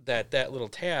that little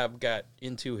tab got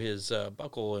into his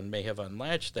buckle and may have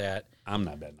unlatched that. I'm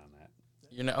not betting on that.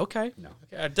 Okay. No.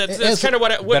 Okay. That's kind of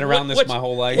what been around this my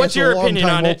whole life. What's your opinion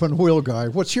on it? Open wheel guy.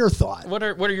 What's your thought? What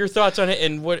are your thoughts on it?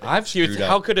 And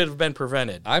how could it have been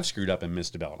prevented? I've screwed up and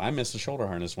missed a belt. I missed a shoulder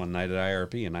harness one night at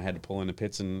IRP, and I had to pull in the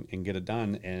pits and get it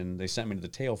done. And they sent me to the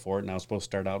tail for it, and I was supposed to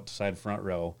start outside front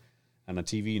row on a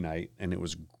TV night, and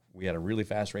we had a really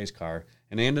fast race car,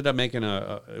 and they ended up making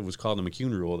it was called the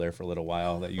McCune rule there for a little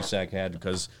while that USAC had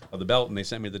because of the belt, and they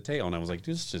sent me to the tail, and I was like,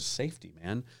 dude, this is just safety,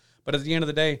 man. But at the end of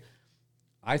the day,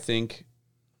 I think,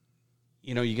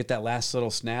 you get that last little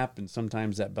snap, and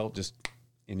sometimes that belt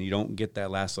and you don't get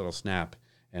that last little snap.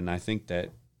 And I think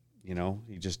that,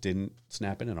 he just didn't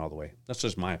snap in it all the way. That's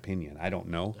just my opinion. I don't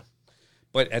know.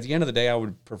 But at the end of the day, I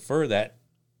would prefer that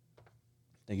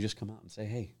they just come out and say,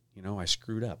 hey, I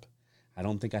screwed up. I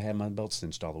don't think I had my belt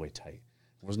cinched all the way tight.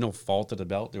 There was no fault of the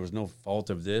belt. There was no fault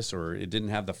of this, or it didn't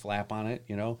have the flap on it,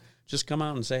 Just come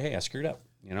out and say, hey, I screwed up,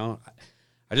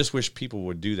 I just wish people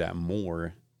would do that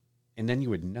more, and then you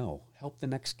would know. Help the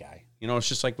next guy. It's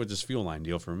just like with this fuel line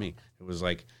deal for me. It was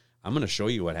like, I'm going to show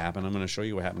you what happened. I'm going to show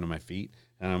you what happened to my feet,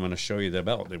 and I'm going to show you the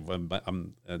belt,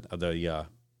 the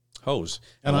hose.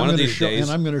 And one of these days,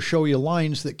 and I'm going to show you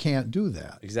lines that can't do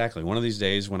that. Exactly. One of these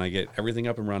days, when I get everything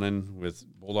up and running with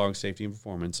Bulldog Safety and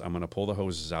Performance, I'm going to pull the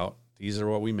hoses out. These are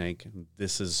what we make. And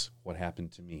this is what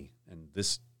happened to me. And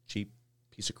this cheap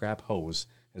piece of crap hose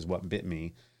is what bit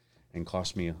me and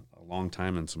cost me a long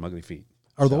time and some ugly feet.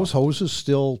 Are those hoses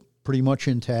still pretty much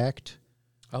intact?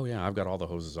 Oh, yeah. I've got all the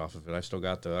hoses off of it. I still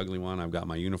got the ugly one. I've got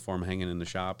my uniform hanging in the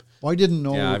shop. Well, I didn't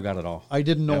know. Yeah, I've got it all. I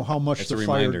didn't know how much it's the a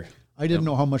fire. reminder. I didn't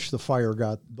know how much the fire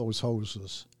got those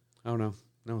hoses. Oh, no.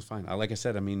 No, it's fine. Like I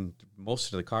said,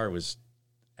 most of the car was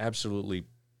absolutely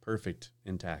perfect,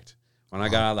 intact. When I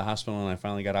got out of the hospital and I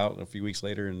finally got out a few weeks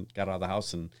later and got out of the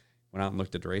house and went out and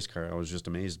looked at the race car, I was just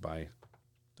amazed by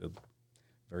the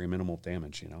very minimal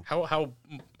damage, How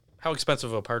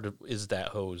expensive a part is that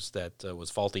hose that was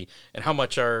faulty, and how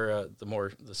much are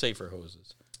the safer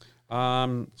hoses?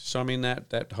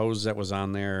 That hose that was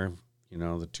on there,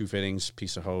 the two fittings,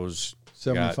 piece of hose,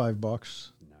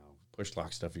 $75. No, push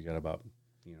lock stuff, you got about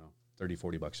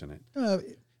 $30-$40 in it.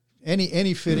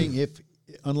 Any fitting,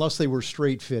 unless they were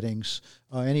straight fittings,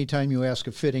 anytime you ask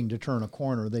a fitting to turn a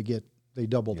corner, they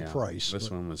double the price.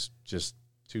 This one was just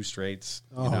two straights,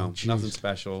 geez. nothing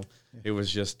special. It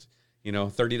was just,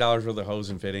 $30 worth of hose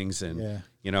and fittings. And,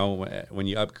 when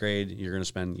you upgrade, you're going to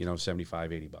spend,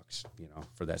 $75-$80,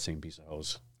 for that same piece of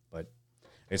hose. But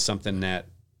it's something that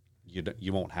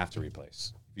you won't have to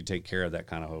replace. If you take care of that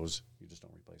kind of hose, you just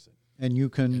don't replace it. And you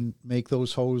can make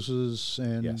those hoses.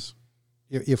 And yes.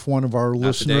 If one of our Not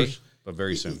listeners, today, but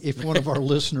very soon. If one of our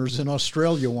listeners in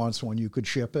Australia wants one, you could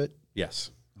ship it.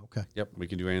 Yes. Okay. Yep. We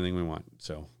can do anything we want.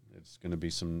 So it's going to be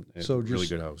some really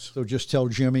good hose. So just tell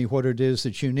Jimmy what it is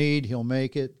that you need. He'll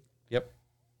make it. Yep.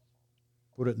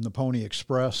 Put it in the Pony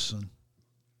Express and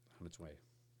on its way.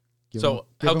 Give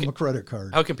him a credit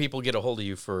card. How can people get a hold of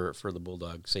you for the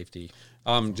Bulldog Safety?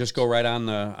 Just go right on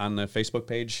the Facebook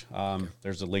page.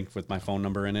 There's a link with my phone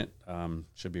number in it.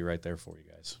 Should be right there for you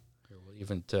guys. We'll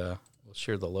even we'll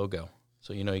share the logo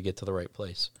so you get to the right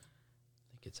place.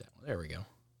 I think it's that one. There we go.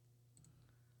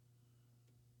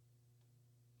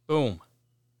 Boom.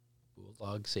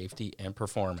 Bulldog Safety and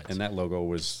Performance. And that logo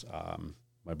was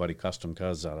my buddy Custom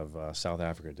Cuz out of South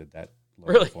Africa did that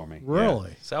logo for me. Really?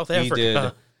 Yeah. South Africa. He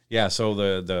did. Yeah, so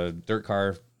the dirt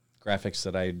car graphics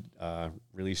that I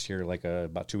released here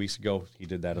about 2 weeks ago, he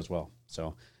did that as well.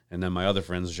 So, and then my other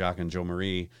friends, Jacques and Joe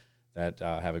Marie, that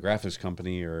have a graphics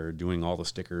company are doing all the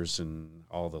stickers and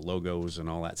all the logos and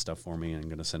all that stuff for me, and I'm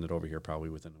going to send it over here probably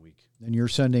within a week. And you're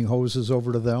sending hoses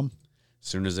over to them? As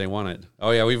soon as they want it.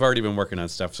 Oh, yeah, we've already been working on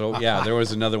stuff. So, yeah, there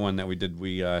was another one that we did.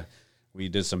 We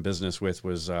did some business with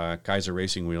was Kaiser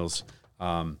Racing Wheels.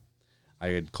 I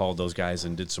had called those guys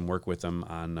and did some work with them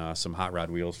on some hot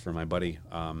rod wheels for my buddy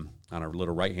on a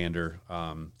little right-hander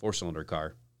 4-cylinder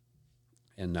car.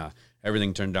 And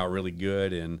everything turned out really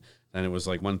good, and then it was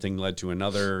like one thing led to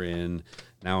another, and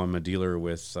now I'm a dealer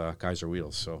with Kaiser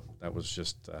Wheels. So that was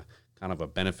just kind of a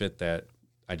benefit that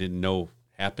I didn't know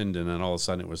happened, and then all of a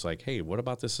sudden it was like, hey, what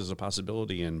about this as a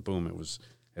possibility? And boom,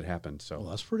 it happened. So Well,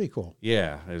 that's pretty cool.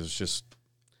 yeah, it was just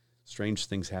strange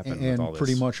things happen with And all this.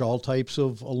 pretty much all types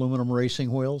of aluminum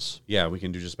racing wheels. Yeah, we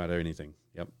can do just about anything.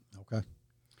 Yep. Okay.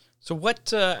 So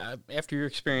what, after your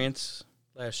experience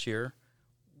last year,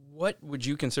 what would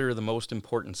you consider the most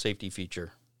important safety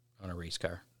feature on a race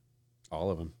car? All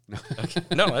of them.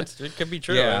 No, it could be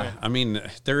true. Yeah, I mean,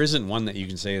 there isn't one that you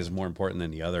can say is more important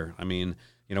than the other. I mean,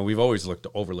 we've always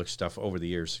overlooked stuff over the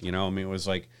years. I mean, it was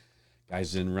like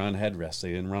guys didn't run headrests, they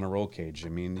didn't run a roll cage. I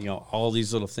mean, all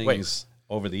these little things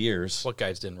over the years. What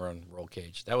guys didn't run roll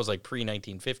cage? That was like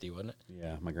pre-1950, wasn't it?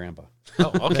 Yeah, my grandpa.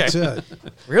 Oh, okay. That's it.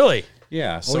 Really?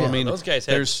 Yeah, so yeah. I mean, Those guys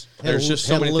had- there's just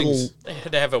so had a many little- things. They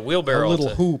had to have a wheelbarrow. A little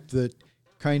to- hoop that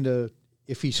kind of,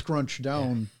 if he scrunched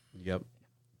down, Yep.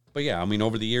 But yeah, I mean,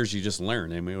 over the years, you just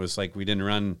learn. I mean, it was like we didn't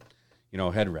run,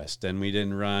 headrest, and we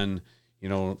didn't run, the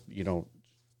full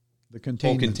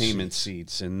containment, containment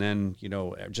seats, and then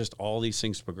just all these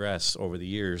things progress over the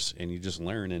years, and you just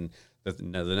learn. And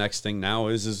the next thing now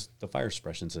is the fire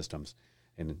suppression systems,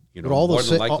 and But all more the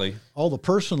than likely, all the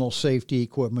personal safety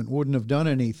equipment wouldn't have done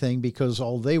anything because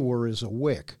all they were is a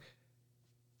wick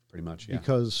pretty much, yeah.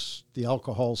 because the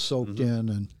alcohol soaked in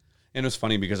and And it's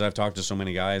funny because I've talked to so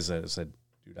many guys that said,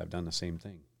 dude, I've done the same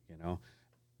thing,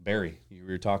 Barry, you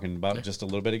were talking about just a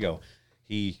little bit ago.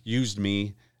 He used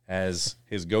me as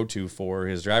his go-to for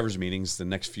his driver's meetings the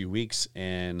next few weeks,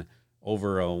 and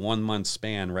over a 1 month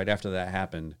span, right after that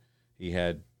happened, he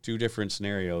had 2 different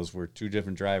scenarios where 2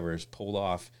 different drivers pulled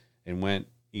off and went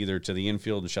either to the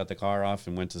infield and shut the car off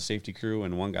and went to the safety crew,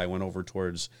 and one guy went over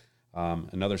towards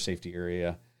another safety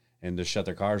area and just shut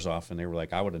their cars off, and they were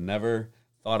like, I would have never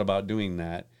thought about doing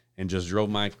that, and just drove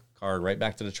my car right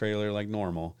back to the trailer like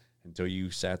normal until you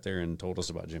sat there and told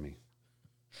us about Jimmy.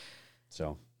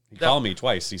 So he called me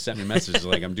twice. He sent me messages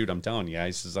like, I'm telling you.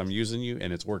 He says, I'm using you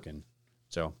and it's working.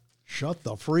 So shut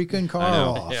the freaking car I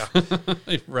know. off.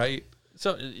 Yeah. right.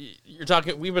 So you're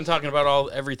talking. We've been talking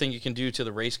about everything you can do to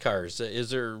the race cars. Is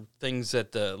there things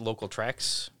that the local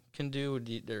tracks can do?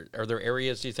 Are there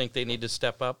areas do you think they need to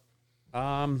step up?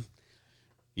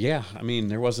 Yeah, I mean,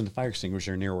 there wasn't a fire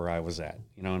extinguisher near where I was at,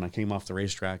 and I came off the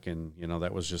racetrack, and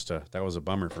that was that was a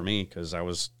bummer for me because I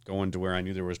was going to where I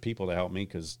knew there was people to help me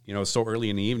because it's so early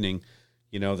in the evening,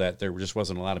 that there just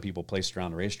wasn't a lot of people placed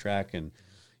around the racetrack, and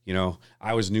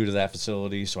I was new to that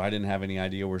facility, so I didn't have any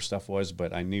idea where stuff was,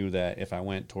 but I knew that if I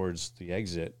went towards the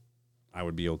exit, I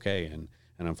would be okay, and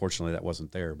unfortunately that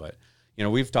wasn't there. But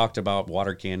we've talked about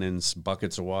water cannons,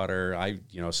 buckets of water. I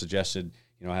suggested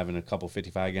having a couple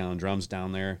 55-gallon drums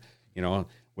down there,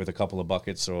 with a couple of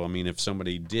buckets. So, I mean, if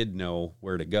somebody did know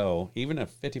where to go, even a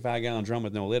 55-gallon drum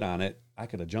with no lid on it, I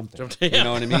could have jumped there. Yeah. You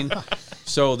know what I mean?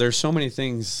 So there's so many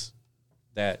things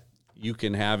that you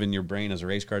can have in your brain as a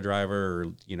race car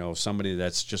driver or, somebody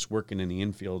that's just working in the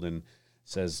infield and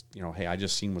says, hey, I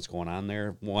just seen what's going on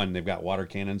there. One, they've got water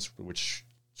cannons, which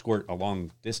squirt a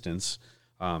long distance,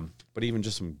 but even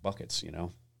just some buckets,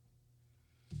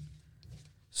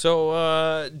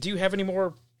 So, do you have any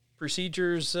more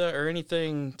procedures or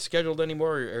anything scheduled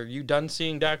anymore? Are you done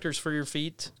seeing doctors for your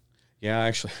feet? Yeah,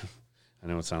 actually, I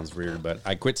know it sounds weird, but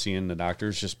I quit seeing the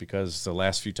doctors just because the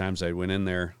last few times I went in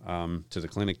there to the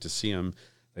clinic to see them,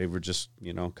 they were just,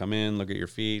 come in, look at your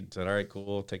feet, said, all right,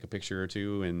 cool, take a picture or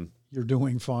two, and You're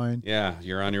doing fine. yeah,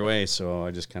 you're on your way. So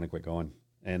I just kind of quit going.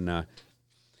 And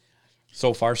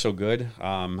so far, so good.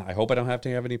 I hope I don't have to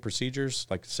have any procedures.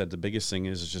 Like I said, the biggest thing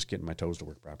is just getting my toes to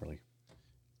work properly.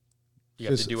 You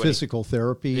have to do Physical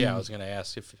therapy. Yeah, I was going to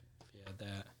ask if you had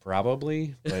that.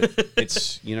 Probably, but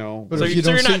it's, But So, if you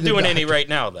so don't you're see not the doing any doctor- right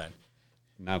now then?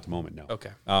 not at the moment, no.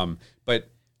 Okay. But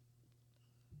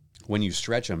when you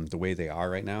stretch them the way they are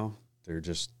right now, they're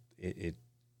just, it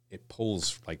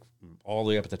pulls like all the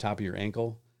way up at the top of your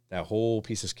ankle, that whole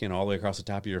piece of skin all the way across the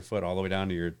top of your foot, all the way down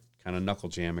to your kind of knuckle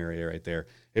jam area right there.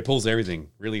 It pulls everything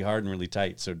really hard and really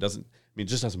tight. So it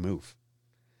just doesn't move.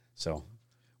 So.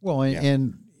 Well, and, Yeah.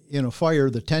 and in a fire,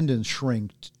 the tendons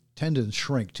shrink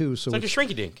too. So It's like a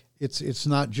shrinky dink. it's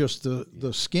not just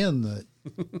the skin that.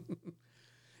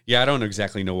 Yeah, I don't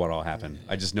exactly know what all happened.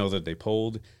 I just know that they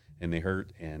pulled and they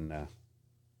hurt. And,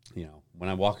 when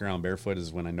I walk around barefoot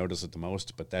is when I notice it the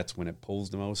most, but that's when it pulls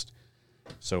the most.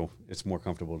 So it's more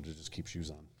comfortable to just keep shoes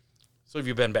on. So have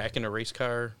you been back in a race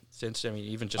car since? I mean,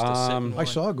 even just to sit in I one?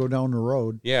 saw it go down the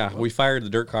road. Yeah, we fired the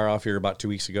dirt car off here about 2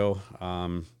 weeks ago.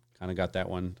 Kind kind of got that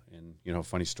one. And,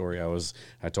 funny story,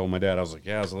 I told my dad, I was like,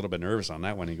 yeah, I was a little bit nervous on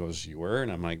that one. He goes, you were?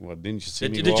 And I'm like, well, didn't you see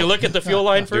me? Did you look at the fuel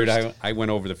line first? Dude, I went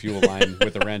over the fuel line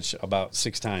with a wrench about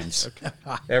 6 times. Okay.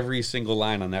 Every single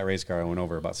line on that race car I went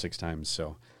over about 6 times.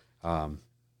 So,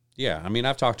 yeah, I mean,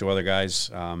 I've talked to other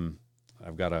guys.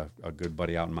 I've got a good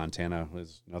buddy out in Montana,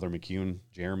 is another McCune,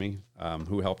 Jeremy,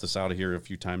 who helped us out here a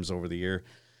few times over the year.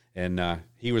 And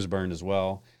he was burned as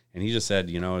well. And he just said,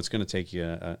 it's going to take you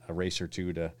a race or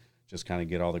two to just kind of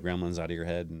get all the gremlins out of your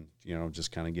head and,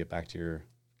 just kind of get back to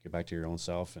your own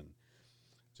self. And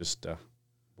just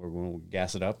we're going to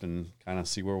gas it up and kind of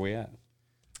see where we're at.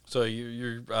 So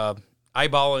you're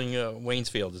eyeballing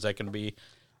Waynesfield. Is that going to be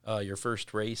your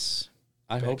first race?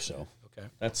 I hope so. Okay.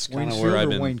 That's kind of where I've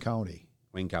been. Wayne County.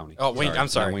 Wayne County. Oh, Wayne. I'm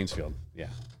sorry. Waynesfield. Yeah.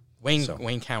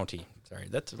 Wayne County. Sorry,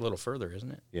 that's a little further,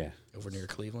 isn't it? Yeah. Over near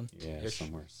Cleveland. Yeah,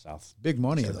 somewhere south. Big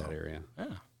money though. that area. Yeah.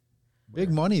 Big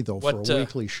money though for a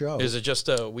weekly show. Is it just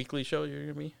a weekly show you're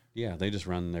gonna be? Yeah, they just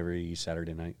run every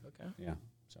Saturday night. Okay. Yeah.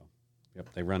 So, yep,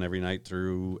 they run every night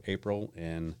through April,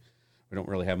 and we don't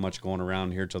really have much going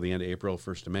around here till the end of April,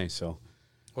 1st of May. So.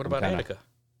 What about Attica?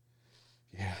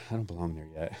 Yeah, I don't belong there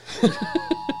yet.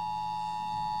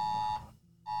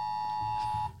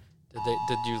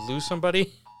 Did you lose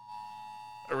somebody?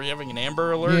 Are we having an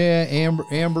Amber Alert? Yeah,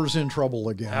 Amber's in trouble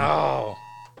again. Oh.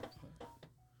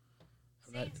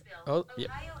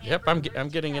 Yep. I'm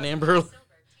getting an Amber Alert.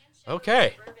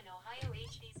 Okay.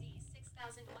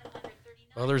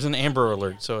 Well, there's an Amber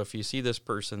Alert, so if you see this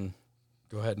person,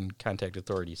 go ahead and contact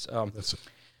authorities.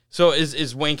 So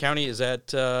is Wayne County, is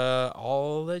that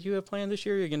all that you have planned this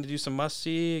year? You're going to do some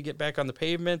must-see, get back on the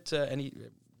pavement?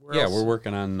 We're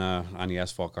working on the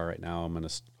asphalt car right now. I'm going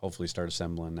to hopefully start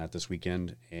assembling that this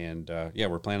weekend. And,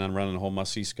 we're planning on running a whole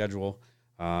must-see schedule.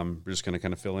 We're just going to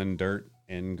kind of fill in dirt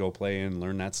and go play and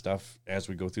learn that stuff as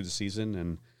we go through the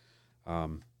season.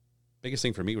 And biggest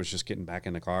thing for me was just getting back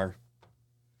in the car,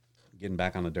 getting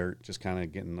back on the dirt, just kind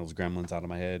of getting those gremlins out of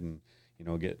my head and,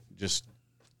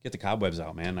 get the cobwebs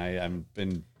out, man. I've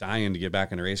been dying to get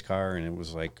back in a race car, and it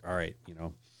was like, all right,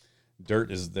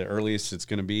 dirt is the earliest it's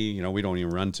going to be. We don't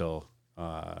even run till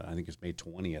I think it's May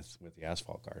 20th with the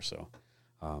asphalt car. So,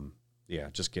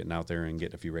 just getting out there and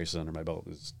getting a few races under my belt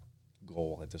is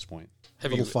goal at this point.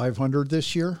 Have you 500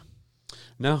 this year?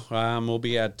 No, we'll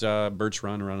be at Birch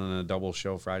Run running a double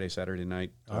show Friday, Saturday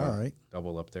night. All right,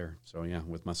 double up there. So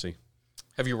with Mussy.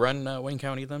 Have you run Wayne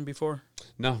County then before?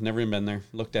 No, never even been there.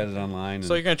 Looked at it online.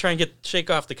 So you're going to try and shake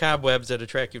off the cobwebs at a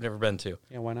track you've never been to?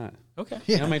 Yeah, why not? Okay. Yeah.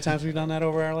 You know how many times we've done that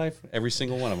over our life? Every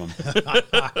single one of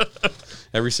them.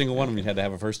 Every single one of them you had to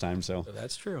have a first time. So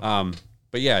that's true.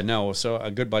 But yeah, no. So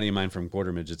a good buddy of mine from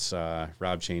Quarter Midgets,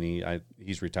 Rob Cheney.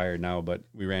 He's retired now, but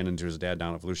we ran into his dad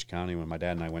down at Volusia County when my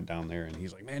dad and I went down there, and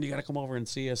he's like, "Man, you got to come over and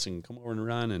see us and come over and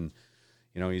run." And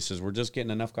he says, we're just getting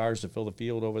enough cars to fill the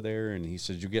field over there. And he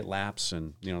says, you get laps.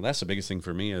 And, that's the biggest thing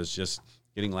for me is just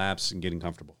getting laps and getting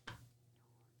comfortable.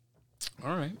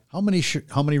 All right. How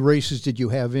many races did you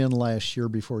have in last year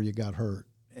before you got hurt?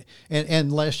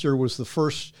 And last year was the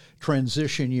first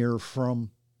transition year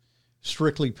from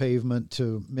strictly pavement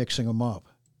to mixing them up.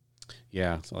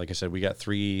 Yeah. So like I said, we got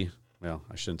 3, well,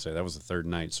 I shouldn't say that was the third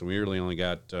night. So we really only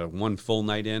got 1 full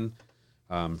night in.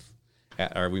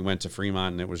 We went to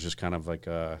Fremont, and it was just kind of like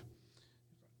I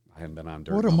haven't been on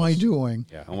dirt. What am I doing?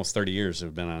 Yeah, almost 30 years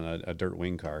I've been on a dirt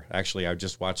wing car. Actually, I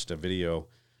just watched a video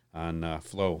on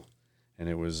Flow, and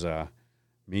it was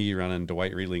me running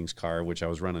Dwight Reeling's car, which I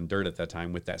was running dirt at that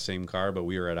time with that same car, but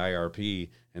we were at IRP,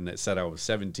 and it said I was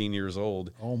 17 years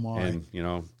old. Oh, my. And,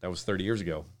 that was 30 years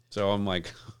ago. So I'm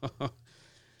like,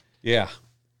 yeah.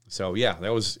 So, yeah, it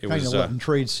was kind of letting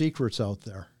trade secrets out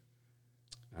there.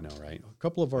 I know, right? A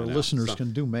couple of our listeners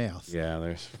can do math.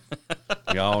 Yeah,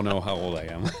 we all know how old I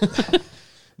am.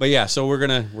 But yeah, so we're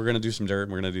gonna do some dirt.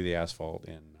 And we're gonna do the asphalt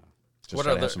and just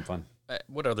try to have some fun.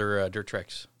 What other dirt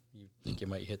tracks you think you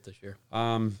might hit this year?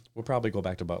 We'll probably go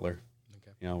back to Butler.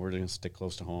 Okay. We're gonna stick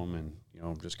close to home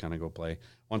and just kind of go play.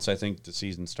 Once I think the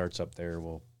season starts up there,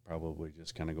 we'll probably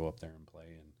just kind of go up there and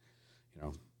play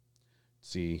and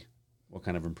see what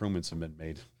kind of improvements have been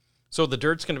made. So the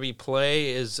dirt's going to be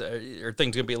play. Are things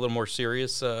going to be a little more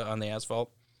serious on the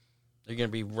asphalt? Are you going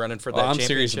to be running for that championship? I'm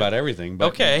serious about everything,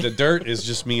 but the dirt is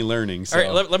just me learning. So.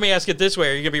 All right, let me ask it this way.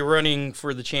 Are you going to be running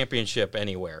for the championship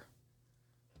anywhere?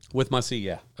 With Mussy,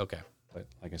 yeah. Okay. But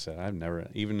like I said, I've never,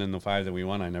 even in the 5 that we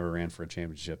won, I never ran for a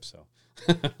championship. So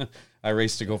I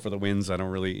race to go for the wins. I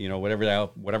don't really,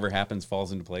 whatever happens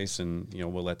falls into place, and,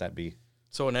 we'll let that be.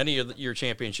 So in any of your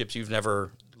championships, you've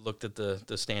never looked at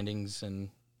the standings and...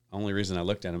 Only reason I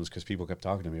looked at him was because people kept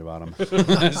talking to me about him.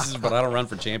 But I don't run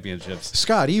for championships.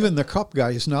 Scott, even the Cup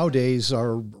guys nowadays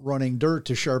are running dirt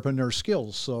to sharpen their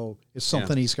skills, so it's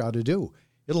something he's got to do.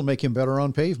 It'll make him better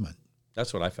on pavement.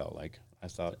 That's what I felt like. I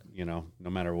thought, no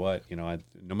matter what,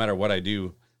 no matter what I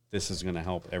do, this is going to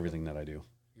help everything that I do.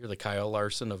 You're the Kyle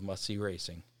Larson of must-see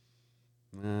racing.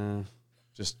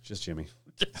 Just Jimmy.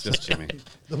 Just Jimmy.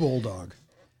 The Bulldog.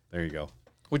 There you go.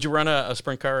 Would you run a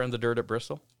sprint car in the dirt at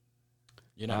Bristol?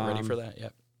 You're not ready for that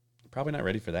yet? Probably not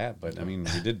ready for that, but, we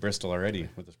did Bristol already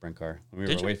with the sprint car. We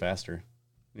were way faster.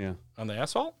 Yeah. On the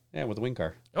asphalt? Yeah, with the wing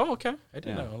car. Oh, okay. I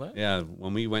didn't know that. Yeah,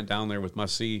 when we went down there with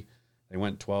Must See, they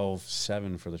went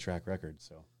 12.7 for the track record.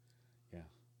 So, yeah,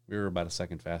 we were about a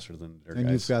second faster than the dirt guys.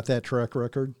 And you've got that track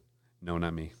record? No,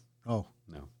 not me. Oh.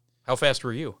 No. How fast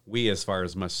were you? We, as far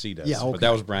as Must See does. Yeah, okay. But that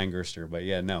was Brian Gerster. But,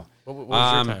 yeah, no. What was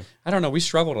your time? I don't know. We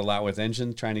struggled a lot with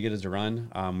engine, trying to get it to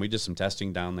run. We did some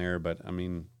testing down there, but,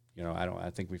 I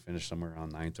think we finished somewhere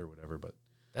around 9th or whatever. But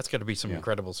that's got to be some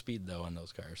incredible speed, though, on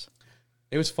those cars.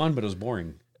 It was fun, but it was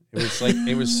boring. It was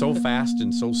it was so fast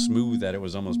and so smooth that it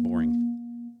was almost boring.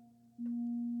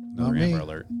 Not me. Amber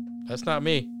alert. That's not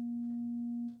me.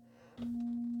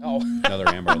 Oh. Another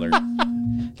Amber alert.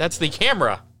 That's the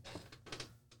camera.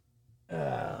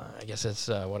 I guess that's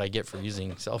what I get for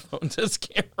using cell phones as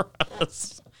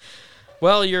cameras.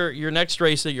 Well, your next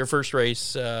race, your first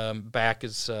race back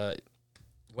is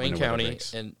Wayne County.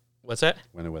 And what's that?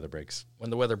 When the weather breaks. When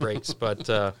the weather breaks.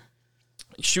 But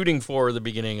shooting for the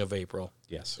beginning of April.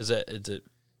 Yes. Is it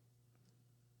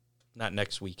not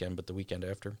next weekend, but the weekend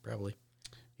after, probably?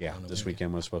 Yeah, this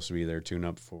weekend was supposed to be their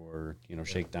tune-up for,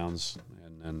 shakedowns,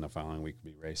 and then the following week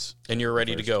would be race. And you're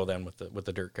ready to go then with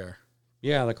the dirt car?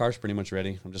 Yeah, the car's pretty much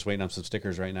ready. I'm just waiting on some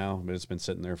stickers right now, but it's been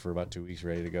sitting there for about 2 weeks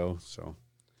ready to go. So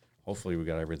hopefully we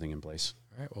got everything in place.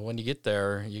 All right, well, when you get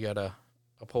there, you got to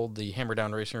uphold the Hammer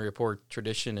Down Racing Report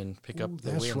tradition and pick up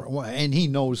the win. Right. Well, and he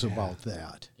knows about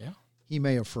that. Yeah. He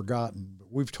may have forgotten,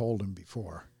 but we've told him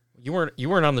before. You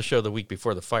weren't on the show the week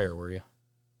before the fire, were you?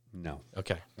 No.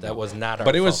 Okay, that was not our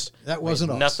But it fault. was That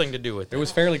wasn't us. nothing to do with it. It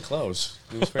was fairly close.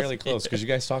 It was fairly close because you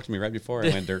guys talked to me right before I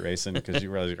went dirt racing because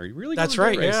you were like, "Are you really?" That's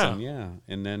going dirt right, racing? Yeah.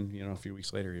 And then a few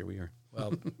weeks later, here we are.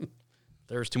 Well,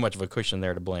 there's too much of a cushion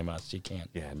there to blame us. You can't.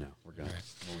 Yeah, no, we'll be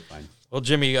fine. Well,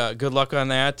 Jimmy, good luck on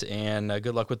that, and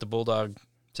good luck with the Bulldog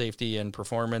safety and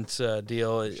performance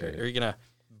deal. Sure. Are you gonna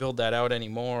build that out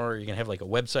anymore? Are you gonna have like a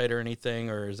website or anything,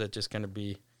 or is that just gonna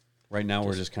be? Right now,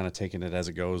 we're just kind of taking it as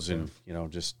it goes, and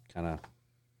just kind of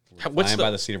What's flying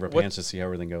by the seat of our pants to see how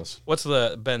everything goes. What's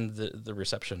been the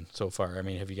reception so far? I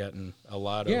mean, have you gotten a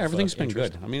lot of? Yeah, everything's been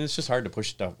interest? good. I mean, it's just hard to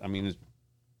push stuff. I mean,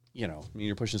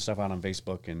 you're pushing stuff out on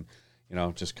Facebook and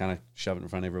just kind of shove it in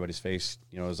front of everybody's face.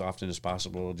 As often as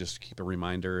possible, just keep a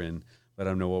reminder and let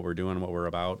them know what we're doing, what we're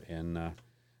about, and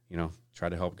try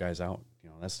to help guys out.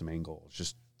 That's the main goal. It's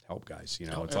just help guys.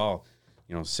 It's all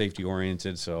safety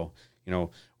oriented. So.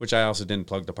 Which I also didn't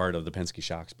plug the part of the Penske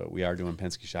shocks, but we are doing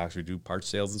Penske shocks. We do parts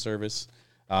sales and service.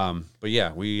 But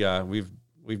yeah,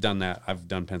 we've done that. I've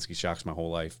done Penske shocks my whole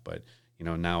life, but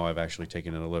now I've actually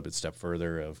taken it a little bit step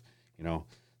further of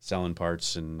selling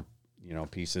parts and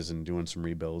pieces and doing some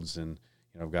rebuilds. And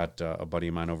I've got a buddy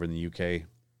of mine over in the UK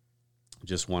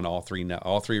just won all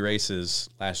three races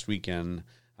last weekend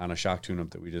on a shock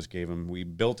tune-up that we just gave him. We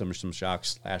built him some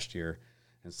shocks last year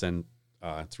and sent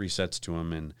 3 sets to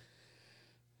him, and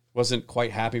wasn't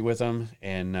quite happy with them,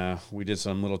 and we did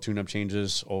some little tune-up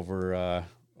changes over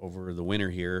the winter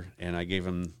here, and I gave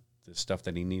him the stuff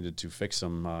that he needed to fix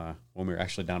them when we were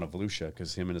actually down at Volusia,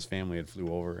 because him and his family had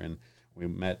flew over, and we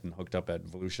met and hooked up at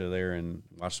Volusia there and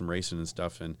watched some racing and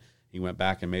stuff, and he went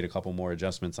back and made a couple more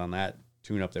adjustments on that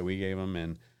tune-up that we gave him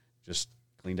and just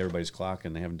cleaned everybody's clock,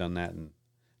 and they haven't done that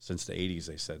since the 80s,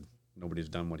 they said. Nobody's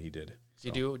done what he did.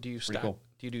 Do you stock? Cool.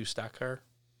 Do you do stock car?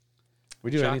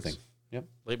 We do shocks? anything. Yep.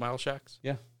 Late model shocks?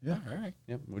 Yeah. Yeah. All right.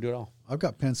 Yep. We do it all. I've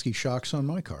got Penske shocks on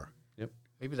my car. Yep.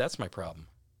 Maybe that's my problem.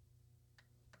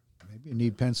 Maybe you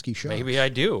need Penske shocks. Maybe I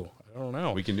do. I don't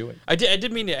know. We can do it. I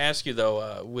did mean to ask you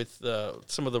though, with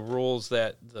some of the rules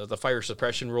that the fire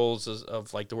suppression rules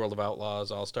of like the World of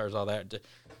Outlaws, All Stars, all that.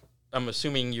 I'm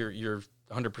assuming you're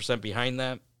 100% behind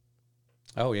that.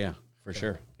 Oh yeah, for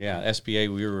sure. Yeah, SPA.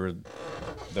 We were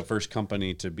the first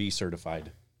company to be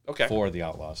certified for the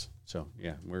Outlaws. So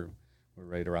yeah, we're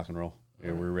ready to rock and roll.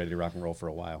 Yeah, we're ready to rock and roll for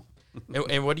a while.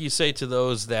 And what do you say to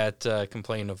those that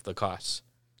complain of the costs?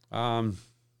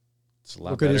 It's a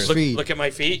lot Look better. at his feet. Look at my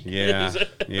feet. Yeah,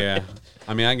 yeah.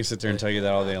 I mean, I can sit there and tell you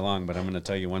that all day long, but I'm going to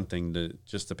tell you one thing: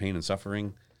 just the pain and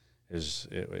suffering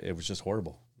it was just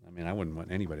horrible. I mean, I wouldn't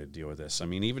want anybody to deal with this. I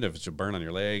mean, even if it's a burn on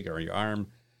your leg or your arm,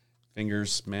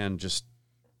 fingers, man, just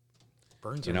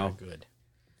Burns are not good.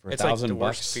 For It's $1,000 like the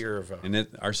worst bucks, fear of and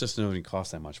our system doesn't even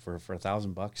cost that much. For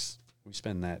 $1,000, we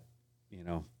spend that,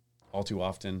 all too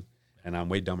often, and on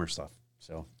way dumber stuff.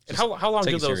 So, and how long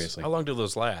take do it those seriously. how long do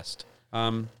those last?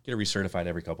 Get it recertified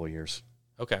every couple of years.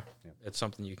 Okay, Yep. It's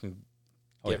something you can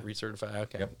get recertified.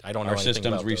 Okay, Yep. I don't know Our anything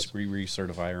systems about those. we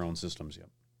recertify our own systems.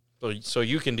 Yep. So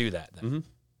you can do that then. Mm-hmm.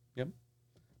 Yep.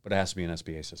 But it has to be an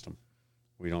SBA system.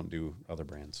 We don't do other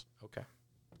brands. Okay,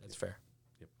 that's fair.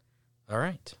 Yep. All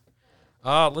right.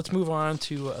 Let's move on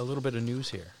to a little bit of news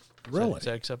here. Really? Is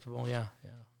that acceptable? Yeah.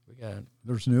 We got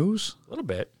There's news? a little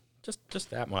bit, just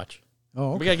that much.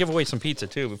 Oh, We okay. got to give away some pizza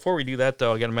too. Before we do that,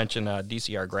 though, I got to mention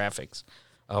DCR Graphics.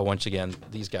 Once again,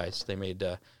 these guys, they made.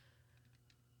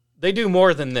 They do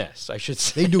more than this, I should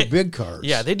say. They do big cars.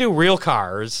 Yeah, they do real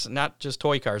cars, not just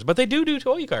toy cars, but they do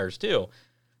toy cars too.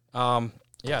 So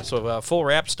full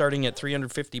wrap starting at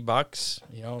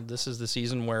 $350. This is the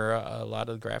season where a lot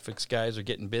of the graphics guys are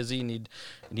getting busy,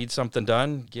 need something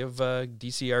done. Give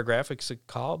DCR Graphics a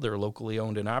call. They're locally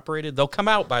owned and operated. They'll come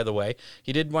out, by the way.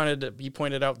 He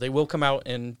pointed out they will come out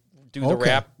and do the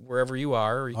wrap wherever you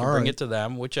are, or you can bring it to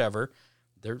them, whichever.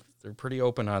 They're pretty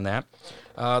open on that.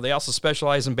 They also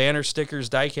specialize in banner, stickers,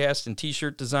 die-cast, and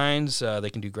T-shirt designs. They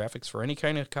can do graphics for any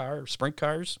kind of car, sprint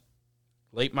cars,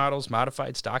 late models,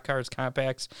 modified, stock cars,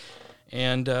 compacts.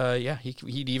 And,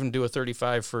 he'd even do a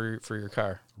 35 for your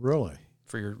car. Really?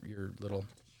 For your little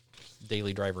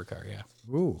daily driver car, yeah.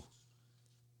 Ooh.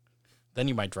 Then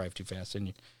you might drive too fast.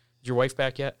 Is your wife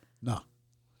back yet? No.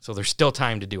 So there's still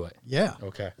time to do it. Yeah.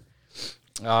 Okay.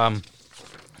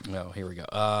 Here we go.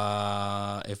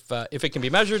 If it can be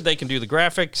measured, they can do the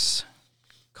graphics.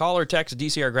 Call or text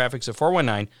DCR Graphics at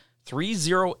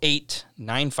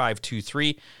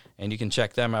 419-308-9523. And you can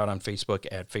check them out on Facebook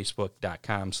at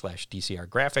facebook.com/DCR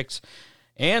Graphics.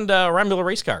 And Ron Miller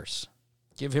Race Cars.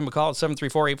 Give him a call at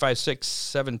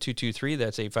 734-856-7223.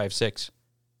 That's 856.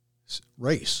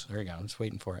 Race. There you go. I'm just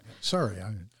waiting for it. Sorry,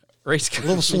 I'm Race a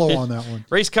little slow on that one.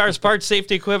 Race cars, parts,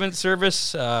 safety equipment,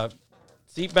 service,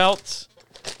 seat belts.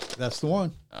 That's the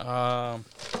one.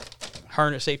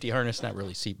 Harness, safety harness, not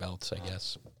really seat belts, I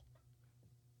guess.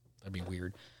 That'd be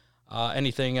weird.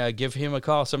 Anything, give him a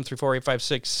call,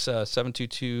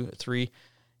 734-856-7223.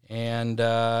 And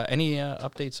any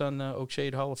updates on the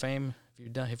Oakshade Hall of Fame?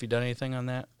 Have you done anything on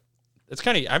that? It's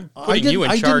kind of, I'm putting you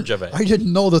in charge of it. I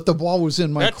didn't know that the ball was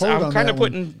in my court on that. I'm kind of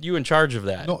putting you in charge of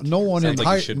that. No one in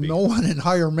like you should be. no one in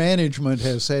higher management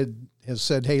has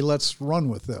said, hey, let's run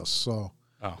with this. So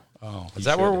Is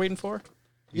that what we're waiting for?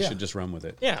 You should just run with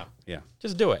it. Yeah. Yeah.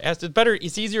 Just do it. It's better.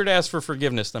 It's easier to ask for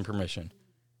forgiveness than permission.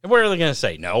 And what are they going to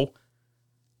say? No.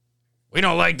 We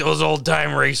don't like those old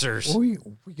time racers. Well,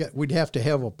 we'd have to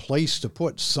have a place to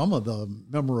put some of the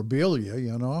memorabilia,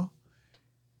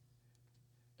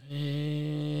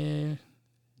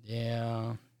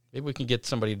 Yeah. Maybe we can get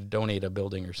somebody to donate a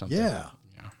building or something. Yeah.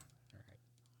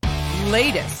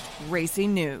 Latest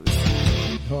racing news.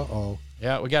 Uh-oh.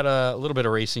 Yeah, we got a little bit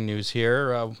of racing news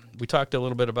here. We talked a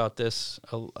little bit about this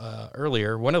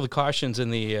earlier. One of the cautions in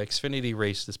the Xfinity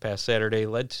race this past Saturday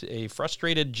led to a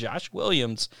frustrated Josh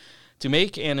Williams to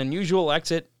make an unusual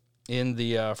exit in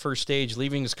the first stage,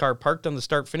 leaving his car parked on the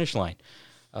start-finish line.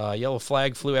 Yellow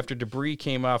flag flew after debris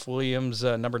came off Williams'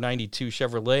 number 92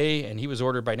 Chevrolet, and he was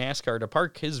ordered by NASCAR to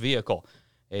park his vehicle.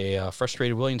 A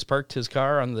frustrated Williams parked his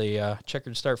car on the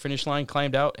checkered start-finish line,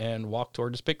 climbed out, and walked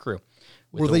toward his pit crew.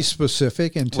 Were they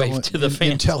specific in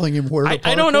telling him where to park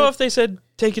I don't know it? if they said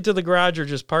take it to the garage or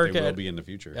just park They it. will be in the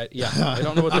future. Yeah, I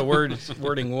don't know what the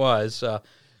wording was,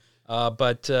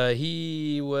 but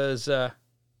he was.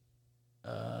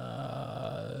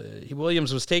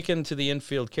 Williams was taken to the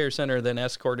infield care center, then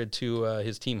escorted to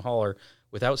his team hauler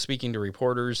without speaking to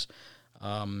reporters.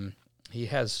 He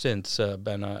has since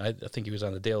been. I think he was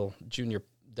on the Dale Jr.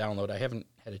 download. I haven't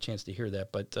had a chance to hear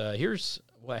that, but here's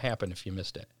what happened if you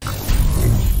missed it.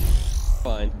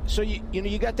 Fine. So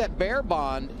you got that bear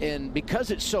bond, and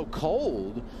because it's so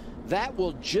cold, that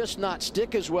will just not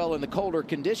stick as well in the colder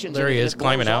conditions. There he and is, it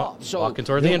climbing blows out, off. So, walking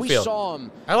toward the infield. We saw him.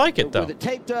 I like it, though. With it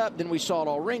taped up, then we saw it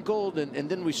all wrinkled, and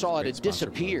then we saw it had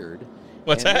disappeared.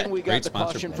 What's and that? Then we got Great the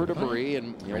sponsor caution plan. for debris,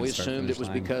 and we assumed it was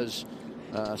because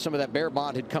some of that bear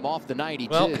bond had come off the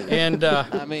 92. Well, and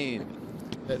I mean,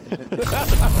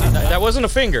 that wasn't a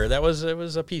finger. It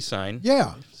was a peace sign.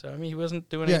 Yeah. So I mean, he wasn't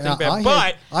doing anything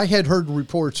bad. I had heard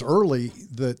reports early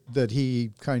that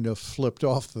he kind of flipped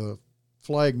off the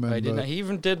flagman. I didn't. He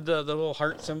even did the little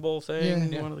heart symbol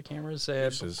thing. Yeah. One of the cameras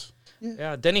said.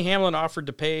 Yeah, Denny Hamlin offered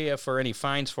to pay for any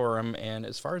fines for him, and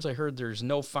as far as I heard, there's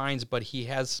no fines, but he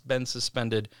has been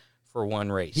suspended for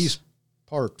one race. He's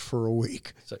parked for a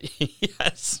week. So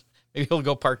yes, Maybe he'll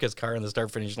go park his car in the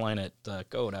start-finish line at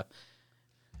Coda.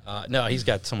 No, he's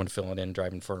got someone filling in,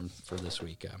 driving for him for this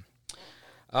week.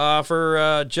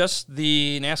 For just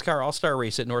the NASCAR All-Star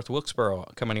Race at North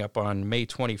Wilkesboro coming up on May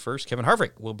 21st, Kevin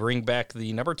Harvick will bring back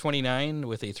the number 29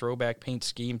 with a throwback paint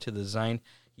scheme to the design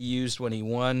he used when he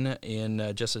won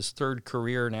in just his third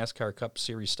career NASCAR Cup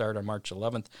Series start on March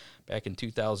 11th back in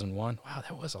 2001. Wow,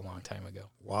 that was a long time ago.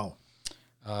 Wow.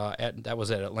 That was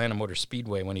at Atlanta Motor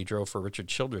Speedway when he drove for Richard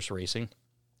Childress Racing.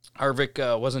 Harvick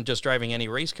wasn't just driving any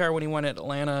race car when he won at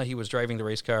Atlanta. He was driving the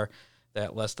race car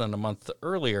that less than a month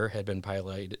earlier had been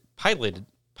piloted by the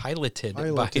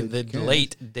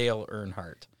late Dale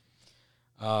Earnhardt.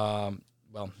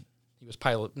 It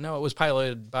was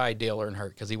piloted by Dale Earnhardt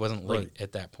because he wasn't late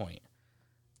at that point.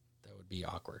 That would be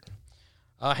awkward.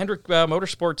 Hendrick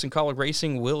Motorsports and Kaulig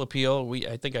Racing will appeal.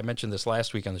 I think I mentioned this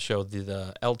last week on the show,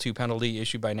 the L2 penalty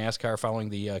issued by NASCAR following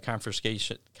the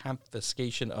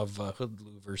confiscation of hood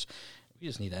louvers. We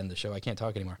just need to end the show. I can't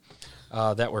talk anymore.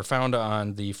 That were found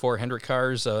on the 4 Hendrick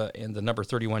cars and the number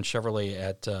 31 Chevrolet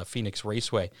at Phoenix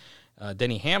Raceway.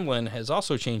 Denny Hamlin has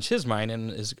also changed his mind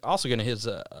and is also going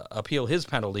to appeal his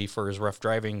penalty for his rough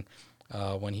driving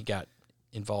when he got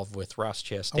involved with Ross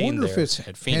Chastain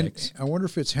at Phoenix. I wonder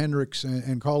if it's Hendricks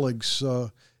and colleagues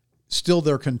still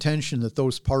their contention that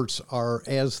those parts are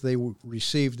as they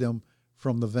received them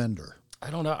from the vendor. I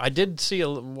don't know. I did see.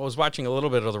 Was watching a little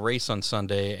bit of the race on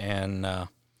Sunday, and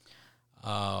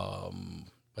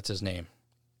what's his name,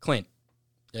 Clint,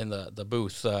 in the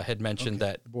booth had mentioned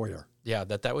that Boyer. Yeah,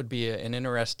 that would be an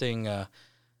interesting.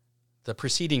 The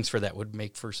proceedings for that would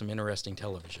make for some interesting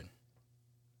television.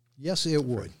 Yes, it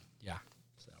would. Yeah,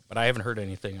 but I haven't heard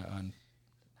anything on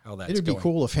how that's. It'd be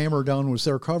cool if Hammer Down was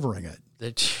there covering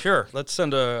it. Sure, let's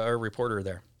send a reporter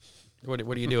there. What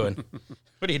are you doing?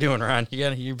 What are you doing, Ron?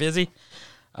 You busy?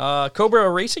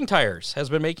 Cobra Racing Tires has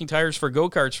been making tires for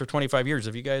go-karts for 25 years.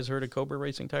 Have you guys heard of Cobra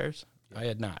Racing Tires? Yep. I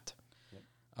had not.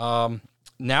 Yep.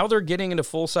 Now they're getting into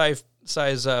full-size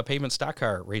pavement stock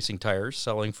car racing tires,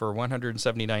 selling for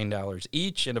 $179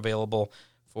 each and available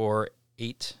for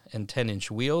 8 and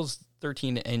 10-inch wheels.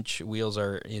 13-inch wheels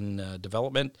are in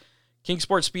development.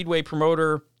 Kingsport Speedway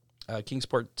promoter,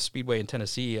 Kingsport Speedway in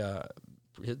Tennessee,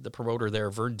 the promoter there,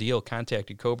 Vern Deal,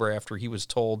 contacted Cobra after he was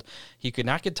told he could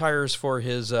not get tires for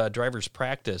his driver's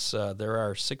practice. There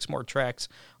are 6 more tracks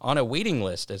on a waiting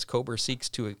list as Cobra seeks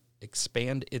to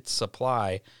expand its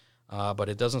supply, but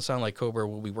it doesn't sound like Cobra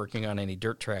will be working on any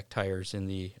dirt track tires in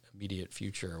the immediate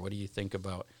future. What do you think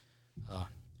about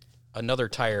another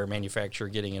tire manufacturer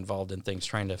getting involved in things,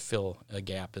 trying to fill a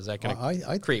gap? Is that going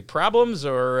to create problems,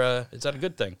 or is that a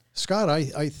good thing? Scott,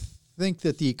 I think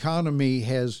that the economy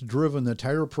has driven the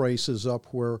tire prices up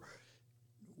where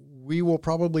we will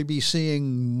probably be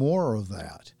seeing more of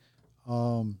that.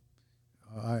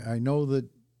 I know that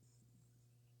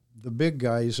the big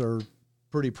guys are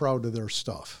pretty proud of their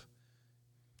stuff.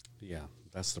 Yeah,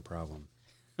 that's the problem.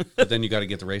 But then you got to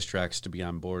get the racetracks to be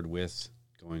on board with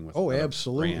going with. Oh,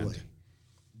 absolutely. Brand.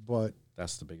 But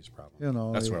that's the biggest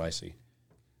problem. That's what I see.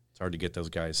 It's hard to get those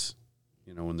guys.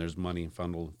 When there's money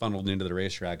funneled into the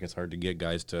racetrack, it's hard to get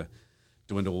guys to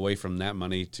dwindle away from that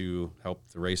money to help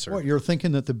the racer. What, you're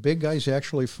thinking that the big guys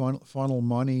actually funnel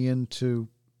money into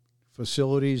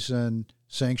facilities and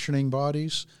sanctioning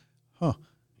bodies? Huh.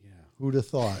 Yeah. Who'd have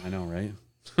thought? I know, right?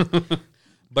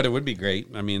 But it would be great.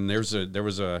 I mean, there was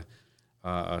a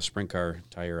sprint car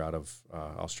tire out of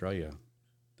Australia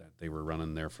that they were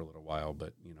running there for a little while,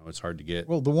 but it's hard to get.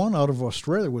 Well, the one out of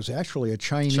Australia was actually a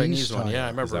Chinese one. tire. Yeah, I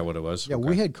remember. Is that what it was? Yeah, okay.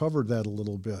 We had covered that a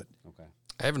little bit. Okay.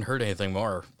 I haven't heard anything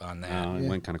more on that. It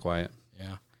went kind of quiet.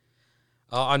 Yeah.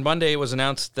 On Monday, it was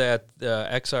announced that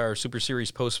XR Super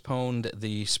Series postponed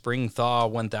the Spring Thaw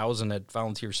 1000 at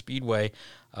Volunteer Speedway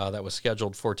that was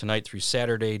scheduled for tonight through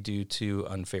Saturday due to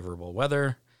unfavorable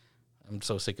weather. I'm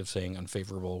so sick of saying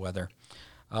unfavorable weather.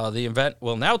 The event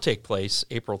will now take place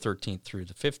April 13th through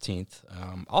the 15th.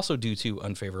 Also due to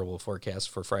unfavorable forecasts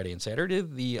for Friday and Saturday,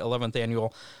 the 11th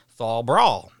annual Thaw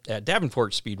Brawl at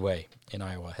Davenport Speedway in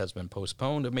Iowa has been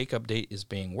postponed. A makeup date is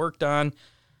being worked on.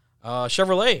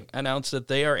 Chevrolet announced that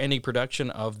they are ending production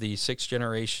of the 6th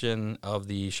generation of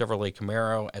the Chevrolet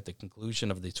Camaro at the conclusion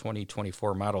of the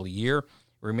 2024 model year. It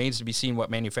remains to be seen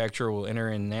what manufacturer will enter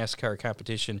in NASCAR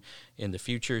competition in the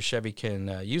future. Chevy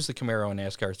can use the Camaro in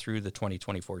NASCAR through the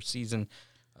 2024 season.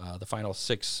 The final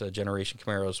 6th generation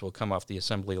Camaros will come off the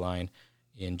assembly line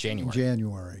in January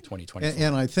 2024.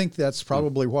 And I think that's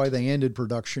probably why they ended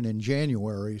production in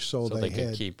January, so they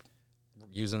could keep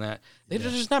using that. There's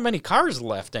just not many cars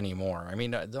left anymore. I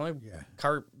mean, the only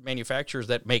car manufacturers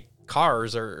that make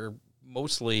cars are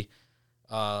mostly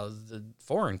the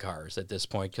foreign cars at this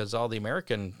point, because all the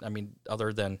American,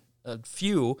 other than a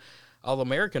few, all the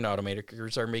American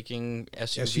automakers are making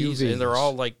SUVs, and they're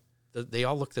all they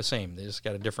all look the same. They just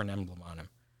got a different emblem on them.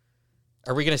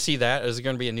 Are we going to see that? Is it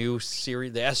going to be a new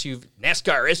series, the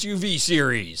NASCAR SUV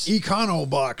series? Econo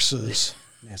boxes.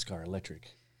 NASCAR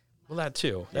electric. Well, that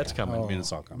too. That's coming.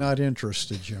 It's all coming. Not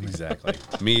interested, Jimmy. Exactly.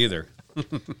 Me either.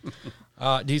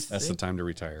 That's the time to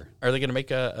retire. Are they going to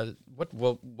make what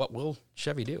will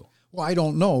Chevy do? Well, I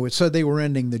don't know. It said they were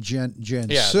ending the Gen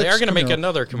 6. They are going to make Camaro.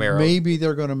 another Camaro. Maybe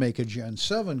they're going to make a Gen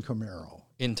 7 Camaro.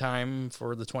 In time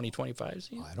for the 2025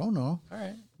 season? I don't know. All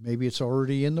right. Maybe it's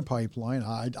already in the pipeline.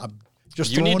 I'm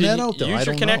just throwing that out there. Use I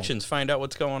your don't connections. Find out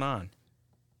what's going on.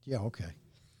 Yeah, okay.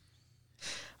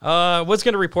 Was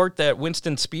going to report that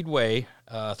Winston Speedway,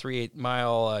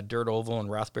 3/8-mile dirt oval in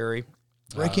Rothbury,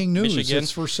 Breaking news, Michigan,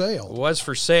 it's for sale. Was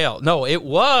for sale. No, it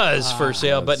was for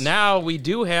sale, but now we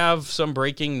do have some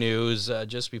breaking news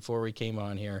just before we came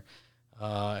on here.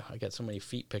 I got so many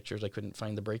feet pictures, I couldn't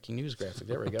find the breaking news graphic.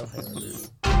 There we go.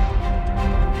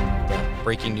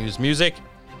 Breaking news music.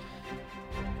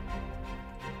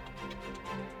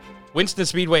 Winston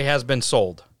Speedway has been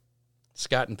sold.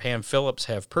 Scott and Pam Phillips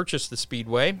have purchased the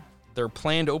Speedway. Their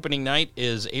planned opening night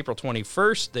is April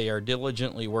 21st. They are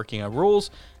diligently working on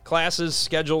rules, classes,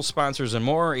 schedules, sponsors, and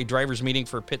more. A driver's meeting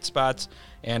for pit spots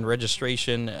and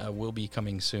registration will be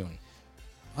coming soon.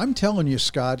 I'm telling you,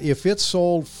 Scott, if it's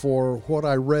sold for what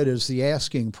I read as the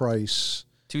asking price,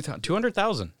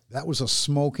 $200,000. That was a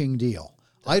smoking deal.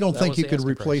 I don't think you could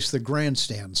replace price. the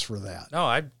grandstands for that. No,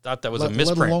 I thought that was a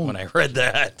misprint when I read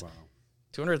that. Wow.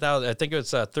 200,000. I think it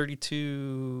was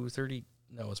 30.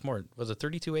 No, it's more. Was it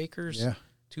 32 acres? Yeah.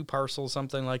 2 parcels,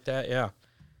 something like that. Yeah.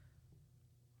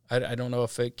 I don't know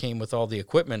if it came with all the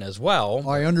equipment as well.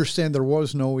 I understand there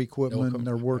was no equipment, and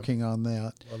they're working on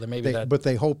that. Well, then maybe But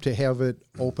they hope to have it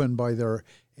open by their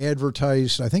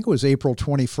advertised, I think it was April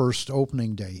 21st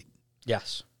opening date.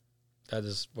 Yes. That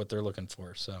is what they're looking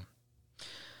for. So,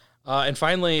 and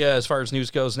finally, as far as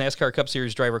news goes, NASCAR Cup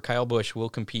Series driver Kyle Busch will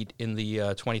compete in the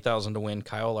 $20,000 to win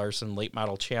Kyle Larson Late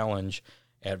Model Challenge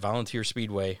at Volunteer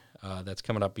Speedway. That's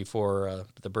coming up before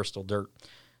the Bristol Dirt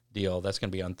deal. That's going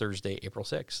to be on Thursday, April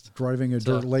 6th. Driving a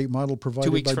dirt late model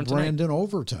provided by Brandon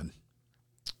Overton.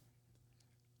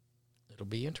 It'll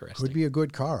be interesting. Could be a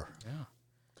good car. Yeah.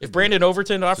 If Brandon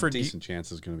Overton offered... decent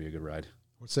chance it's going to be a good ride.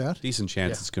 What's that? Decent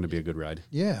chance it's going to be a good ride.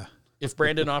 Yeah. If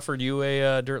Brandon offered you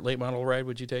a dirt late model ride,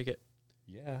 would you take it?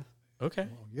 Yeah. Okay.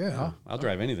 Yeah. I'll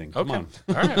drive anything. Come on.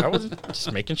 All right. I was just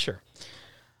making sure.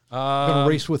 Going to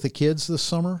race with the kids this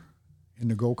summer in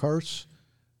the go-karts?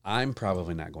 I'm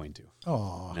probably not going to.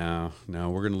 Oh. No.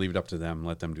 We're going to leave it up to them.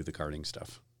 Let them do the karting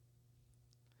stuff.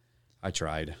 I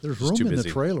tried. There's room in the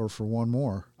trailer for one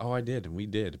more. Oh, I did. We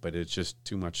did. But it's just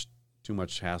too much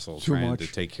hassle trying to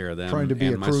take care of them. Trying to be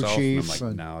and a crew myself, chief. And I'm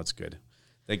like, no, it's good.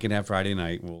 They can have Friday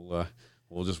night. We'll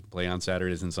just play on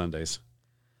Saturdays and Sundays.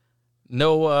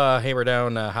 No Hammer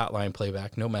Down hotline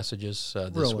playback. No messages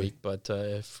this week. But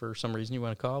if for some reason you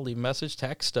want to call, leave a message,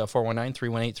 text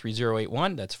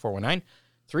 419-318-3081. That's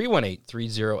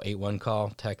 419-318-3081. Call,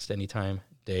 text anytime,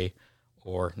 day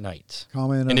or night.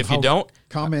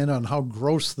 Comment on how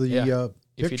gross the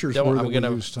pictures were that we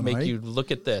used tonight. I'm going to make you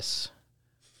look at this.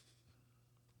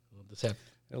 We'll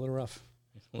a little rough.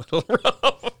 A little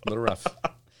rough.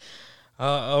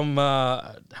 How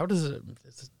does it...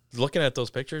 Looking at those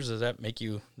pictures, does that make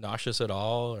you nauseous at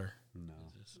all, or no?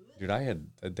 Dude,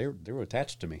 they were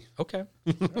attached to me. Okay,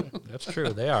 that's true.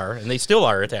 They are, and they still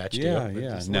are attached. Yeah, to you.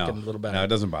 Yeah. No, a little better. No, it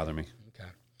doesn't bother me. Okay.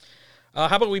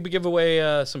 How about we give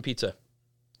away some pizza?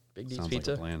 Big D's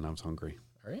Pizza. Like a plan. I was hungry.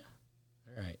 Are you?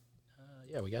 All right.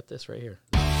 Yeah, we got this right here.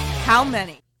 How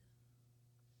many?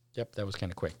 Yep, that was kind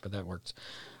of quick, but that works.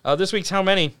 This week's how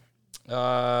many?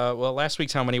 Last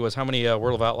week's how many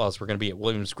World of Outlaws were going to be at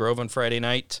Williams Grove on Friday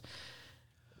night.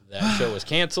 That show was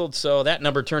canceled, so that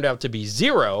number turned out to be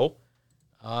 0.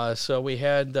 So we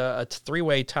had a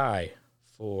 3-way tie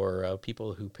for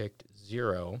people who picked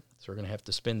 0. So we're going to have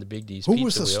to spin the Big D's Pizza Who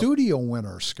was the wheel. studio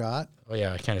winner, Scott? Oh,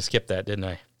 yeah, I kind of skipped that, didn't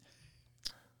I?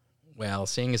 Well,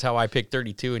 seeing as how I picked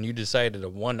 32 and you decided to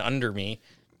one under me,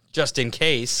 just in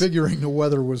case. Figuring the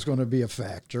weather was going to be a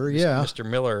factor, yeah. Mr.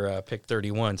 Miller picked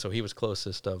 31, so he was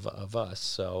closest of us.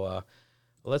 So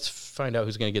let's find out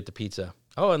who's going to get the pizza.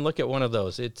 Oh, and look at one of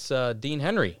those. It's Dean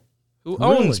Henry, who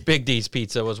owns Big D's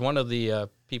Pizza, was one of the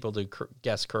people to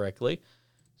guess correctly.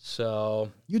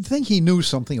 So you'd think he knew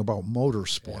something about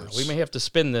motorsports. Yeah, we may have to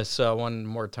spin this one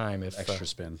more time. Extra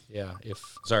spin. Yeah.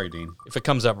 Sorry, Dean. If it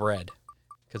comes up red,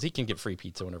 because he can get free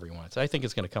pizza whenever he wants. I think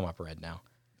it's going to come up red now.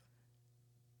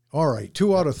 All right,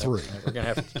 2 out of 3. We're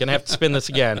gonna have to spin this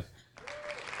again.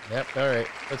 Yep. All right.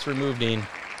 Let's remove Dean.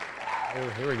 Oh,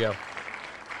 here we go.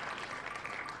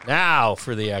 Now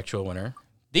for the actual winner.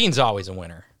 Dean's always a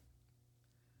winner.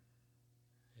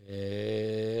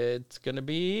 It's gonna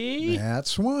be Matt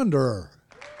Swander.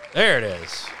 There it is.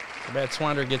 So Matt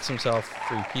Swander gets himself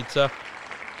free pizza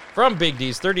from Big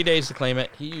D's. 30 days to claim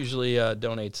it. He usually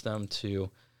donates them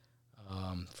to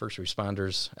first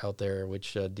responders out there,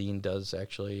 which Dean does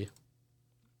actually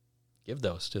give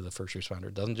those to the first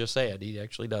responder. Doesn't just say it. He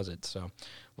actually does it. So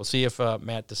we'll see if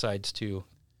Matt decides to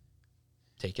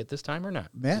take it this time or not.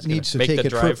 Matt needs to make take the a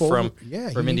drive trip over.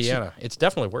 from Indiana. It's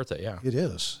definitely worth it, yeah. It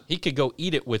is. He could go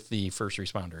eat it with the first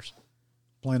responders.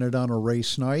 Plan it on a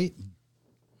race night.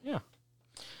 Yeah.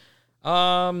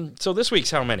 So this week's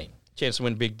how many? Chance to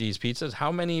win Big D's pizzas.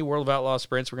 How many World of Outlaw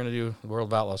sprints? We're going to do World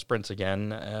of Outlaw sprints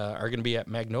again. Are going to be at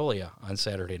Magnolia on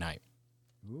Saturday night.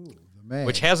 Ooh, the Mag.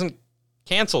 Which hasn't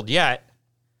canceled yet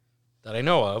that I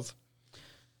know of.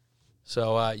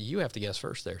 So you have to guess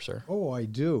first there, sir. Oh, I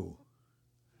do.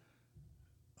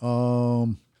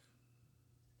 World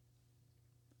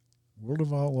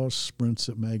of Outlaw sprints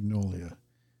at Magnolia.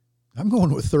 I'm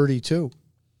going with 32.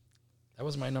 That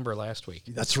was my number last week.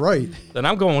 That's right. Then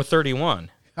I'm going with 31.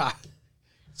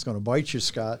 It's going to bite you,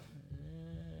 Scott.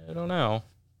 I don't know.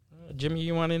 Jimmy,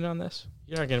 you want in on this?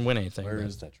 You're not going to win anything. Where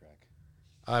is that track?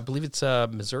 I believe it's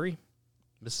Missouri,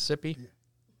 Mississippi,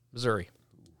 Missouri.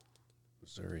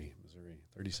 Missouri,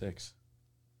 36.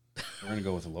 We're going to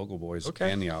go with the local boys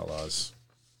Okay. and the Outlaws.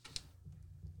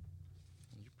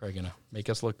 You're probably going to make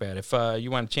us look bad. If you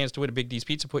want a chance to win a Big D's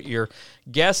Pizza, put your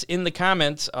guess in the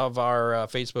comments of our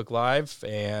Facebook Live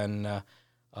and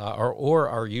or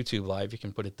our YouTube Live. You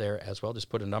can put it there as well. Just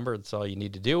put a number. That's all you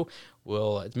need to do.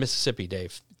 It's Mississippi,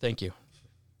 Dave. Thank you.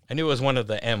 I knew it was one of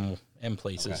the M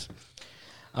places.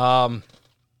 Okay.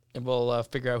 And we'll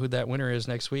figure out who that winner is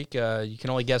next week. You can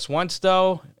only guess once,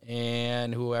 though,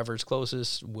 and whoever's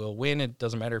closest will win. It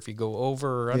doesn't matter if you go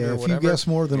over or under or whatever. If you guess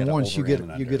more than once, you get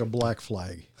a black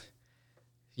flag.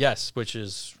 Yes, which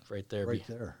is right there. Right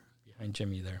there. Behind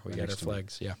Jimmy there. We got our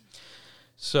flags, yeah.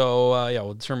 So,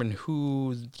 we'll determine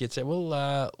who gets it.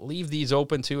 We'll leave these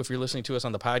open, too. If you're listening to us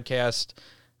on the podcast,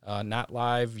 not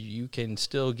live, you can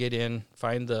still get in,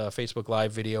 find the Facebook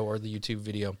Live video or the YouTube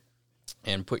video,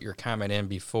 and put your comment in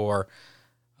before,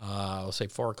 I'll say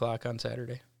 4 o'clock on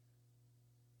Saturday.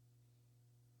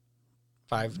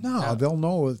 5? No, they'll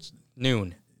know it's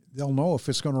noon. They'll know if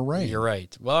it's going to rain. You're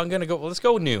right. Well, I'm going to go. Let's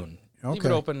go noon. Okay. Leave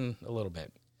it open a little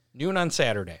bit. Noon on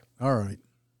Saturday. All right.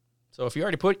 So if you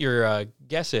already put your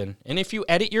guess in, and if you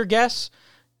edit your guess,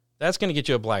 that's going to get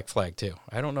you a black flag too.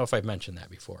 I don't know if I've mentioned that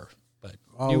before, but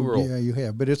new rule. Yeah, you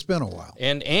have, but it's been a while.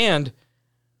 And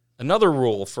another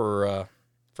rule for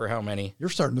how many? You're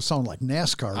starting to sound like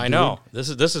NASCAR. I know. This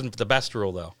is the best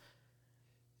rule though.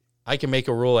 I can make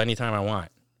a rule anytime I want.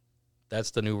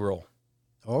 That's the new rule.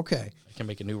 Okay. I can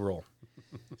make a new rule.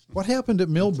 What happened at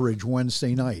Millbridge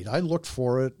Wednesday night? I looked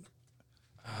for it.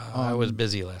 I was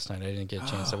busy last night. I didn't get a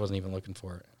chance. I wasn't even looking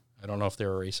for it. I don't know if they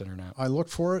were racing or not. I looked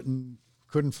for it and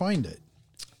couldn't find it.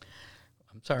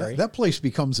 I'm sorry. That place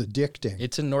becomes addicting.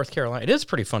 It's in North Carolina. It is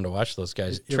pretty fun to watch those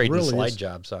guys trading really slide is.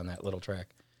 jobs on that little track.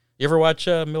 You ever watch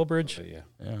Millbridge?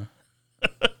 Yeah.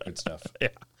 Good stuff. Yeah.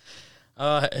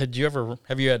 Have you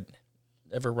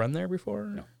ever run there before?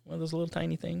 No. One of those little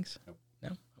tiny things? Nope. No?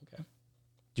 Okay. Do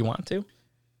you want to?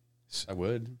 I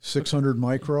would. 600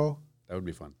 micro. That would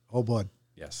be fun. Oh, bud.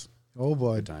 Yes. Oh,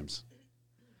 bud. Good times.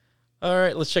 All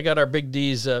right, let's check out our Big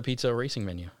D's Pizza racing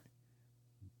menu.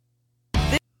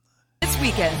 This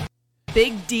weekend,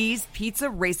 Big D's Pizza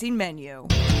Racing Menu.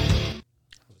 I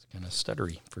was kind of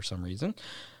stuttery for some reason.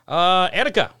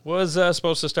 Attica was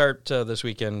supposed to start this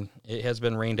weekend. It has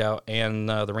been rained out, and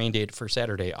the rain date for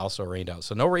Saturday also rained out.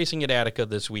 So no racing at Attica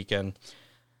this weekend.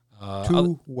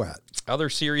 Too wet. Other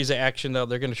series of action, though,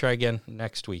 they're going to try again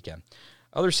next weekend.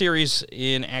 Other series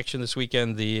in action this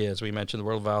weekend, as we mentioned, the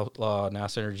World of Outlaw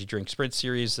NOS Energy Drink Sprint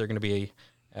Series. They're going to be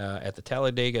at the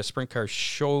Talladega Sprint Car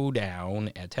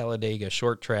Showdown at Talladega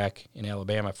Short Track in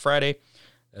Alabama Friday.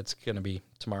 That's going to be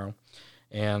tomorrow.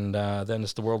 And then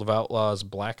it's the World of Outlaws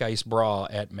Black Ice Brawl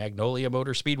at Magnolia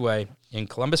Motor Speedway in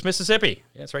Columbus, Mississippi.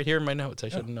 Yeah, it's right here in my notes. I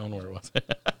should have known where it was.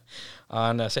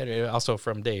 On Saturday, also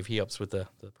from Dave. He helps with the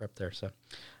prep there. So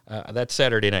that's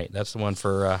Saturday night. That's the one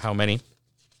for how many.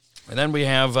 And then we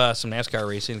have some NASCAR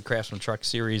racing, the Craftsman Truck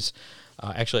Series.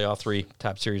 Actually, all three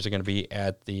top series are going to be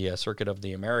at the Circuit of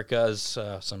the Americas.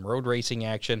 Some road racing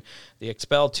action. The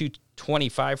Expel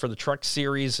 225 for the Truck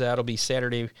Series. That'll be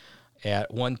Saturday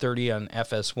at 1:30 on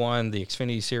FS1. The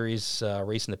Xfinity Series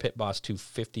racing the Pit Boss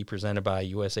 250 presented by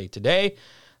USA Today.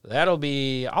 That'll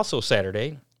be also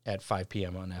Saturday at 5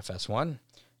 p.m. on FS1.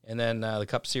 And then the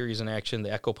Cup Series in action,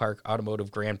 the Echo Park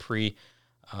Automotive Grand Prix,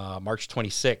 March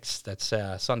 26th.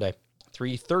 That's Sunday,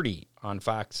 3:30 on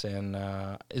Fox. And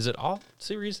is it all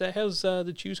series that has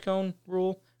the choose cone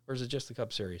rule, or is it just the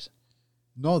Cup Series?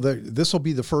 No, this will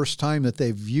be the first time that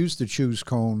they've used the choose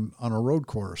cone on a road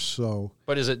course. So,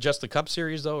 but is it just the Cup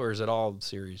Series though, or is it all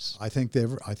series? I think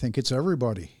it's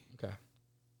everybody. Okay.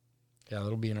 Yeah,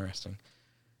 that'll be interesting.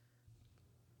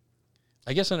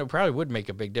 I guess it probably would make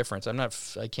a big difference.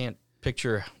 I can't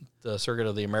picture the Circuit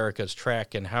of the Americas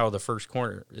track and how the first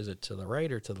corner, is it to the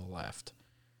right or to the left?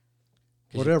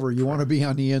 Whatever, you want to be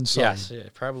on the inside. Yes, yeah,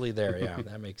 probably there. Yeah,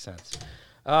 that makes sense.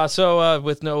 So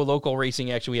with no local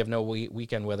racing action, we have no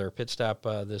weekend weather pit stop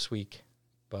this week.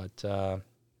 But,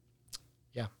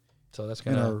 yeah, so that's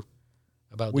going to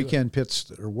about weekend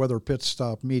weather pit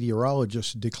stop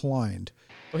meteorologist declined.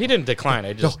 Well, he didn't decline.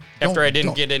 I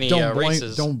didn't get any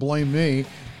races. Don't blame me.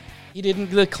 He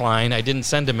didn't decline. I didn't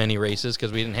send him any races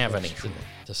because we didn't have any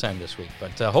to send this week.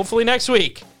 But hopefully next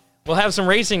week we'll have some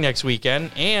racing next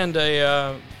weekend and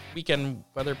a weekend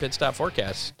weather pit stop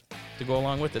forecast to go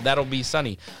along with it. That'll be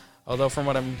sunny. Although from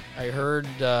what I heard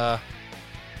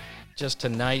just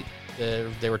tonight,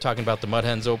 they were talking about the Mud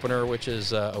Hens opener, which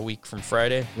is a week from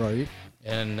Friday. Right.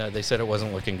 And they said it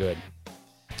wasn't looking good.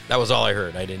 That was all I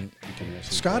heard. I didn't.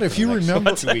 Scott, if you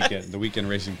remember, the weekend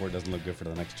racing report doesn't look good for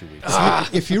the next 2 weeks.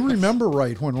 If you remember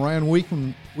right, when Ryan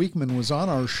Weekman was on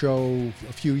our show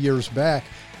a few years back,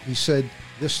 he said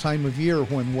this time of year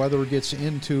when weather gets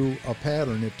into a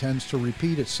pattern, it tends to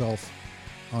repeat itself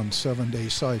on 7-day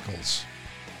cycles.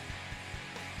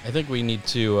 I think we need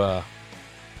to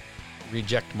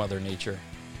reject Mother Nature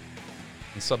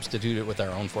and substitute it with our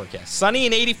own forecast. Sunny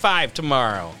and 85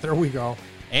 tomorrow. There we go.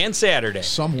 And Saturday.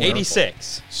 Somewhere.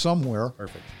 86. Somewhere.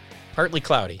 Perfect. Partly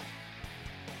cloudy.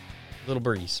 Little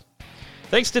breeze.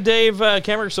 Thanks to Dave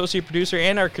Kemmer, associate producer,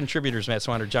 and our contributors, Matt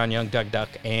Swanner, John Young, Doug Duck,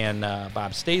 and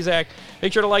Bob Stazak.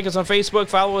 Make sure to like us on Facebook.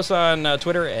 Follow us on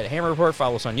Twitter at Hammer Report.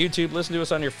 Follow us on YouTube. Listen to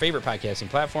us on your favorite podcasting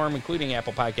platform, including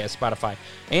Apple Podcasts, Spotify,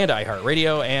 and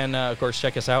iHeartRadio. And, of course,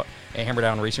 check us out at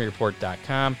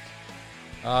HammerdownRacingReport.com.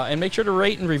 And make sure to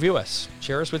rate and review us.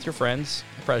 Share us with your friends.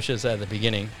 I probably should have said at the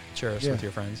beginning, share us with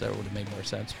your friends. That would have made more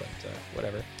sense, but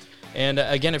whatever. And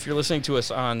again, if you're listening to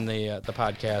us on the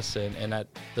podcast and not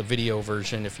the video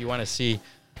version, if you want to see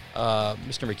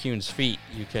Mr. McCune's feet,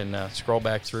 you can scroll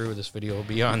back through. This video will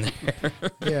be on there.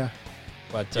 Yeah.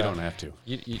 But you don't have to.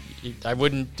 I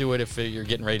wouldn't do it if you're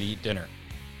getting ready to eat dinner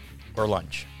or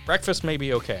lunch. Breakfast may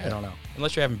be okay. I don't know.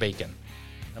 Unless you're having bacon.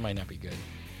 That might not be good.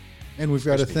 And we've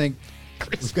got to thank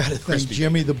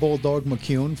Jimmy the Bulldog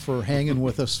McCune for hanging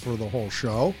with us for the whole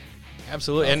show.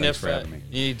 Absolutely. And if you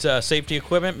need safety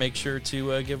equipment, make sure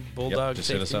to give Bulldog just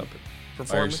safety hit us up.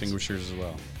 performance. Fire extinguishers as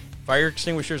well. Fire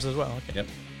extinguishers as well. Okay. Yep.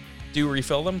 Do you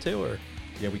refill them too, or?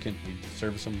 Yeah, we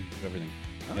service them, do everything.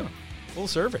 Oh, Yep. Full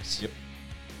service. Yep.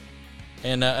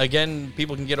 And again,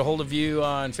 people can get a hold of you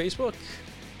on Facebook.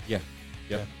 Yeah.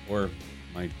 Yep. Yeah. Or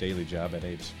my daily job at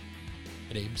Abe's.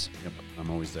 At Abe's. Yep. I'm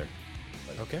always there.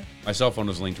 But okay. My cell phone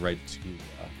is linked right to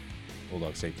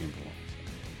Bulldog Safety and Performance.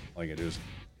 All you got to do is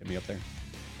hit me up there.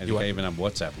 I think I even have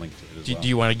WhatsApp linked to it as well. Do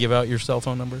you want to give out your cell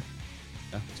phone number?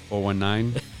 Yeah, it's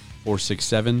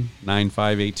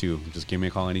 419-467-9582. Just give me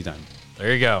a call anytime.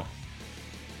 There you go.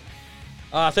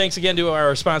 Thanks again to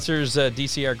our sponsors,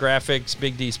 DCR Graphics,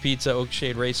 Big D's Pizza,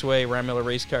 Oakshade Raceway, Ron Miller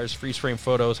Race Cars, Freeze Frame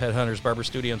Photos, Headhunters, Barber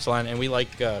Studio and Salon, and we like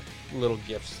little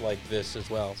gifts like this as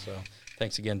well. So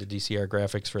thanks again to DCR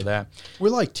Graphics for that. We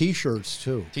like T-shirts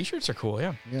too. T-shirts are cool,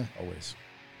 yeah. Yeah, always.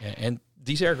 And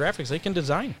DCR Graphics, they can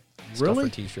design stuff for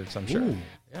T-shirts, I'm sure. Ooh.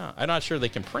 Yeah, I'm not sure they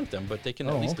can print them, but they can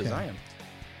at least design them.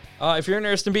 If you're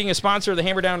interested in being a sponsor of the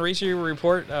Hammer Down Racing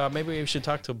Report, maybe we should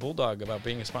talk to Bulldog about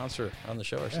being a sponsor on the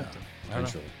show or something. I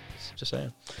don't know. Just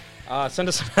saying. Send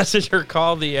us a message or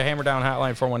call the Hammer Down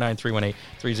hotline,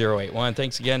 419-318-3081.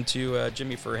 Thanks again to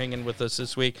Jimmy for hanging with us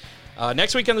this week.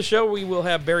 Next week on the show, we will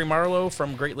have Barry Marlowe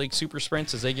from Great Lakes Super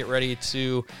Sprints as they get ready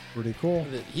to... Pretty cool.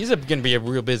 He's going to be a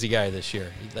real busy guy this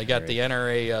year. They got the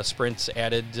NRA sprints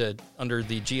added under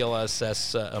the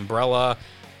GLSS umbrella.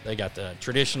 They got the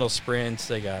traditional sprints.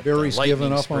 They got Barry's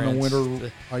given up sprints. on the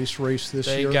winter ice race this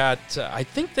year. They got, I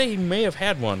think they may have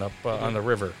had one up on the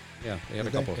river. Yeah, they had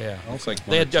a couple. Yeah, looks like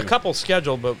they had a couple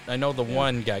scheduled, but I know the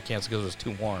one got canceled because it was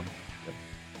too warm. Yep.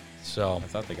 So I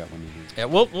thought they got one. Yeah,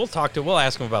 we'll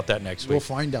ask him about that next week. We'll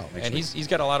find out. And he's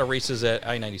got a lot of races at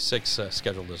I-96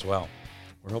 scheduled as well.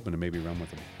 We're hoping to maybe run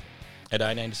with him at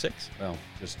I-96. Well,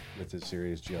 just with his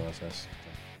series GLSS, it's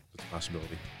a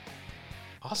possibility.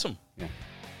 Awesome. Yeah.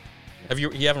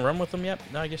 You haven't run with them yet?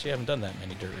 No, I guess you haven't done that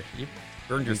many dirt. You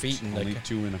burned your feet in only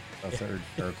 2 and a third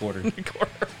or a quarter.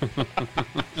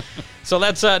 So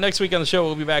that's next week on the show.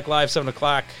 We'll be back live 7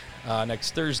 o'clock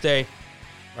next Thursday,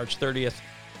 March 30th.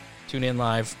 Tune in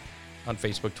live on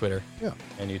Facebook, Twitter,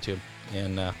 and YouTube.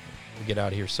 And we'll get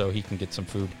out of here so he can get some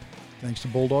food. Thanks to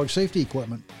Bulldog Safety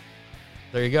Equipment.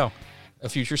 There you go. A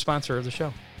future sponsor of the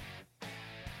show.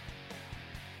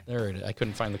 There it is. I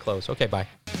couldn't find the close. Okay, bye.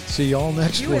 See y'all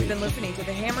next week. You have been listening to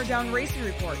the Hammer Down Racing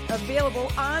Report,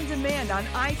 available on demand on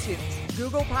iTunes,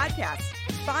 Google Podcasts,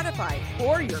 Spotify,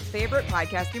 or your favorite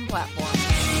podcasting platform.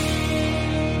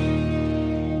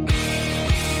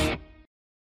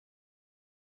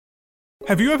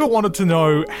 Have you ever wanted to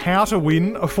know how to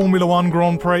win a Formula One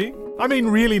Grand Prix? I mean,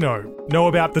 really know. Know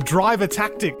about the driver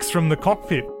tactics from the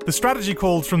cockpit, the strategy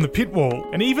calls from the pit wall,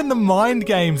 and even the mind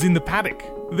games in the paddock.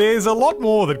 There's a lot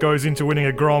more that goes into winning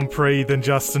a Grand Prix than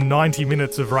just 90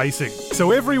 minutes of racing.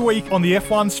 So every week on the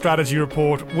F1 Strategy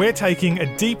Report, we're taking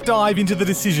a deep dive into the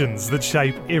decisions that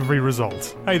shape every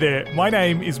result. Hey there, my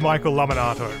name is Michael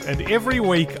Laminato, and every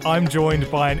week I'm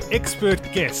joined by an expert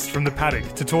guest from the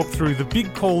paddock to talk through the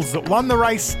big calls that won the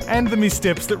race and the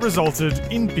missteps that resulted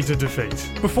in bitter defeat.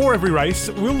 Before every race,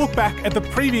 we'll look back at the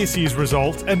previous year's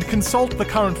result and consult the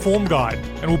current form guide,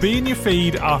 and we'll be in your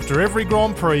feed after every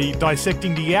Grand Prix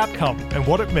dissecting the outcome and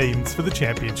what it means for the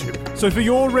championship. So for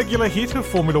your regular hit of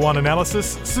Formula One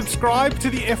analysis, subscribe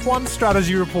to the F1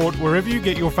 Strategy Report wherever you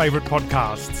get your favourite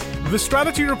podcasts. The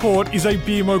Strategy Report is a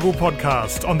Beer Mogul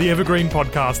podcast on the Evergreen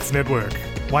Podcasts Network.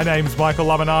 My name's Michael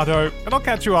Laminato, and I'll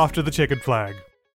catch you after the checkered flag.